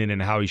didn't win it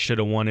and how he should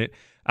have won it.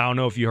 I don't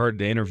know if you heard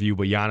the interview,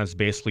 but Giannis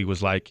basically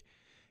was like,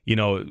 you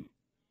know,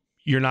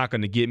 you're not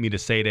going to get me to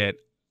say that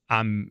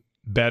I'm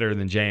better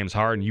than James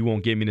Harden. You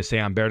won't get me to say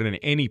I'm better than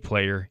any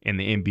player in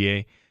the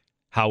NBA.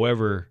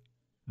 However,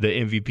 the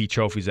MVP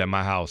trophy's at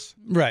my house.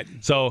 Right.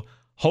 So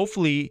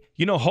hopefully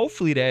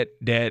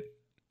that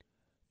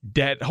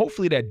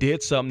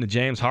did something to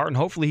James Harden.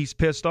 Hopefully he's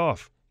pissed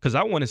off because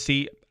I want to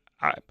see.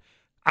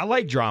 I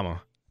like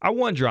drama. I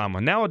want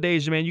drama.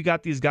 Nowadays, man, you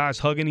got these guys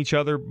hugging each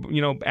other,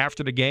 you know,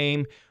 after the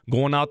game,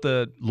 going out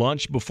to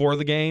lunch before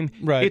the game.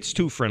 Right. It's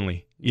too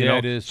friendly. You know?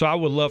 It is. So I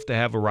would love to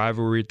have a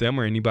rivalry with them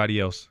or anybody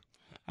else.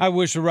 I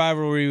wish a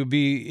rivalry would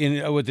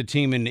be with the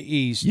team in the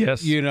East.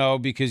 Yes. You know,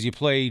 because you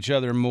play each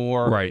other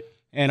more. Right.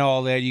 And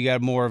all that, you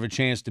got more of a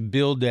chance to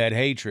build that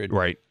hatred.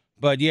 Right.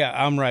 But, yeah,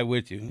 I'm right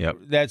with you. Yep.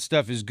 That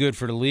stuff is good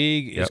for the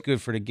league. It's Yep.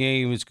 good for the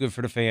game. It's good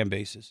for the fan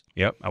bases.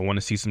 Yep. I want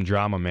to see some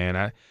drama,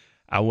 man.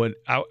 I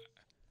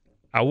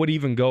would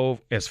even go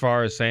as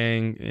far as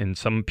saying, and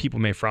some people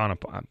may frown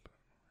upon,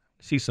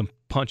 see some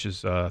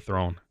punches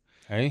thrown.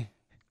 Hey.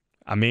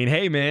 I mean,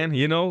 hey, man,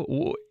 you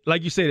know,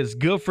 like you said, it's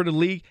good for the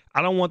league.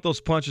 I don't want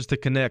those punches to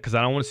connect because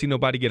I don't want to see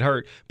nobody get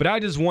hurt. But I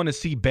just want to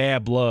see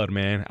bad blood,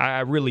 man. I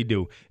really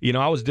do. You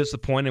know, I was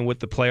disappointed with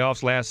the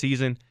playoffs last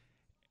season.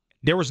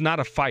 There was not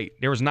a fight.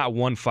 There was not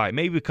one fight.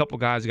 Maybe a couple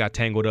guys got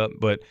tangled up,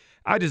 but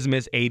I just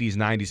miss 80s,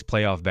 90s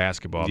playoff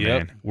basketball,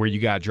 man, where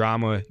you got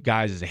drama.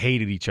 Guys just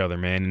hated each other,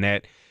 man,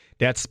 and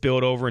that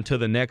spilled over into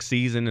the next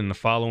season and the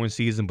following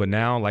season. But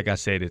now, like I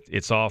said,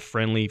 it's all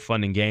friendly,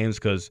 fun and games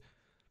because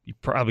you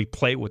probably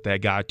played with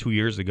that guy 2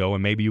 years ago,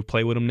 and maybe you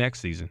play with him next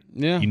season.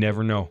 Yeah. You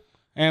never know.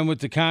 And with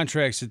the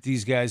contracts that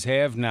these guys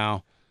have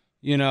now,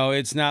 you know,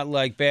 it's not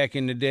like back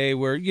in the day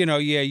where, you know,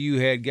 yeah,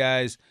 you had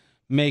guys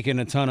making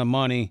a ton of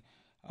money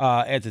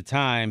at the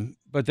time,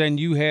 but then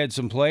you had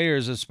some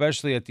players,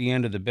 especially at the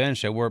end of the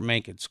bench, that weren't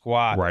making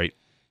squat. Right.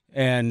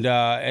 And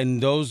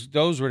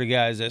those were the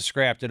guys that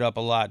scrapped it up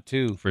a lot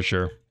too. For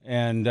sure.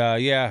 And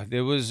yeah,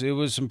 it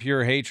was some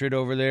pure hatred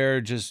over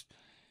there, just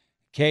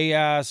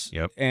chaos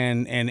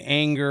and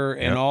anger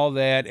and all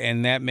that,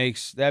 and that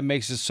makes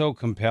it so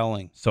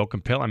compelling. So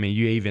compelling. I mean,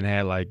 you even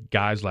had like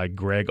guys like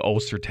Greg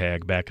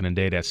Ostertag back in the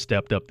day that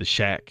stepped up to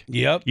Shaq.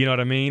 Yep. You know what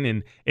I mean?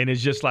 And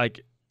it's just like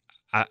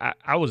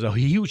I was a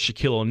huge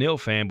Shaquille O'Neal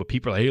fan, but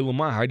people are like, hey,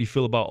 Lamont, how do you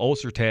feel about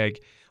Ostertag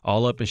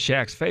all up in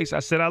Shaq's face? I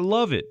said, I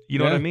love it. You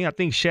know what I mean? I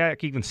think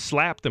Shaq even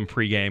slapped him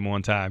pregame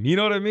one time. You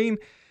know what I mean?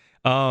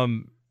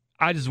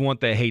 I just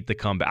want that hate to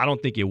come back. I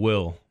don't think it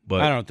will.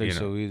 But, I don't think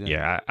so either.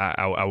 Yeah,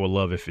 I would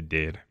love if it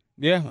did.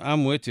 Yeah,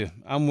 I'm with you.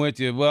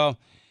 Well,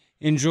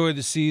 enjoy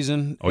the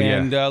season.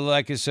 And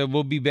like I said,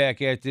 we'll be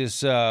back at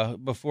this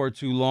before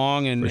too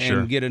long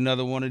and get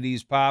another one of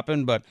these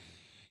popping. But,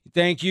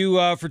 Thank you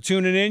for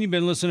tuning in. You've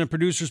been listening to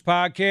Producers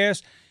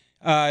Podcast.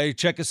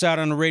 Check us out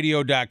on the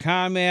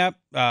radio.com app.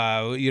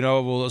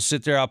 We'll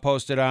sit there. I'll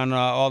post it on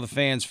all the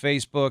fans'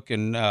 Facebook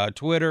and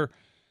Twitter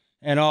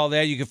and all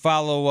that. You can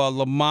follow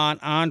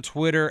Lamont on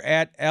Twitter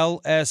at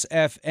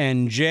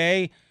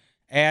LSFNJ,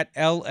 at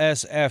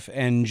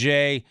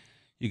LSFNJ.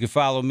 You can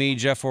follow me,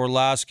 Jeff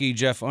Orloski,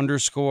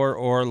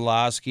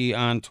 Jeff_Orloski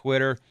on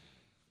Twitter.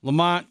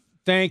 Lamont,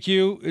 thank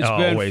you. It's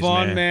been always,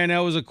 fun, man. That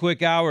was a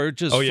quick hour. It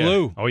just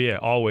flew. Oh, yeah,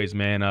 always,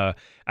 man. I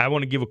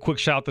want to give a quick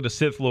shout out to the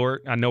Sith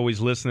Lord. I know he's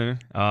listening.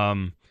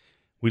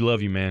 We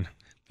love you, man.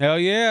 Hell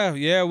yeah.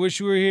 Yeah, wish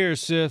you were here,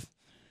 Sith.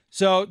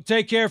 So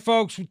take care,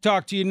 folks. We'll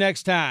talk to you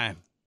next time.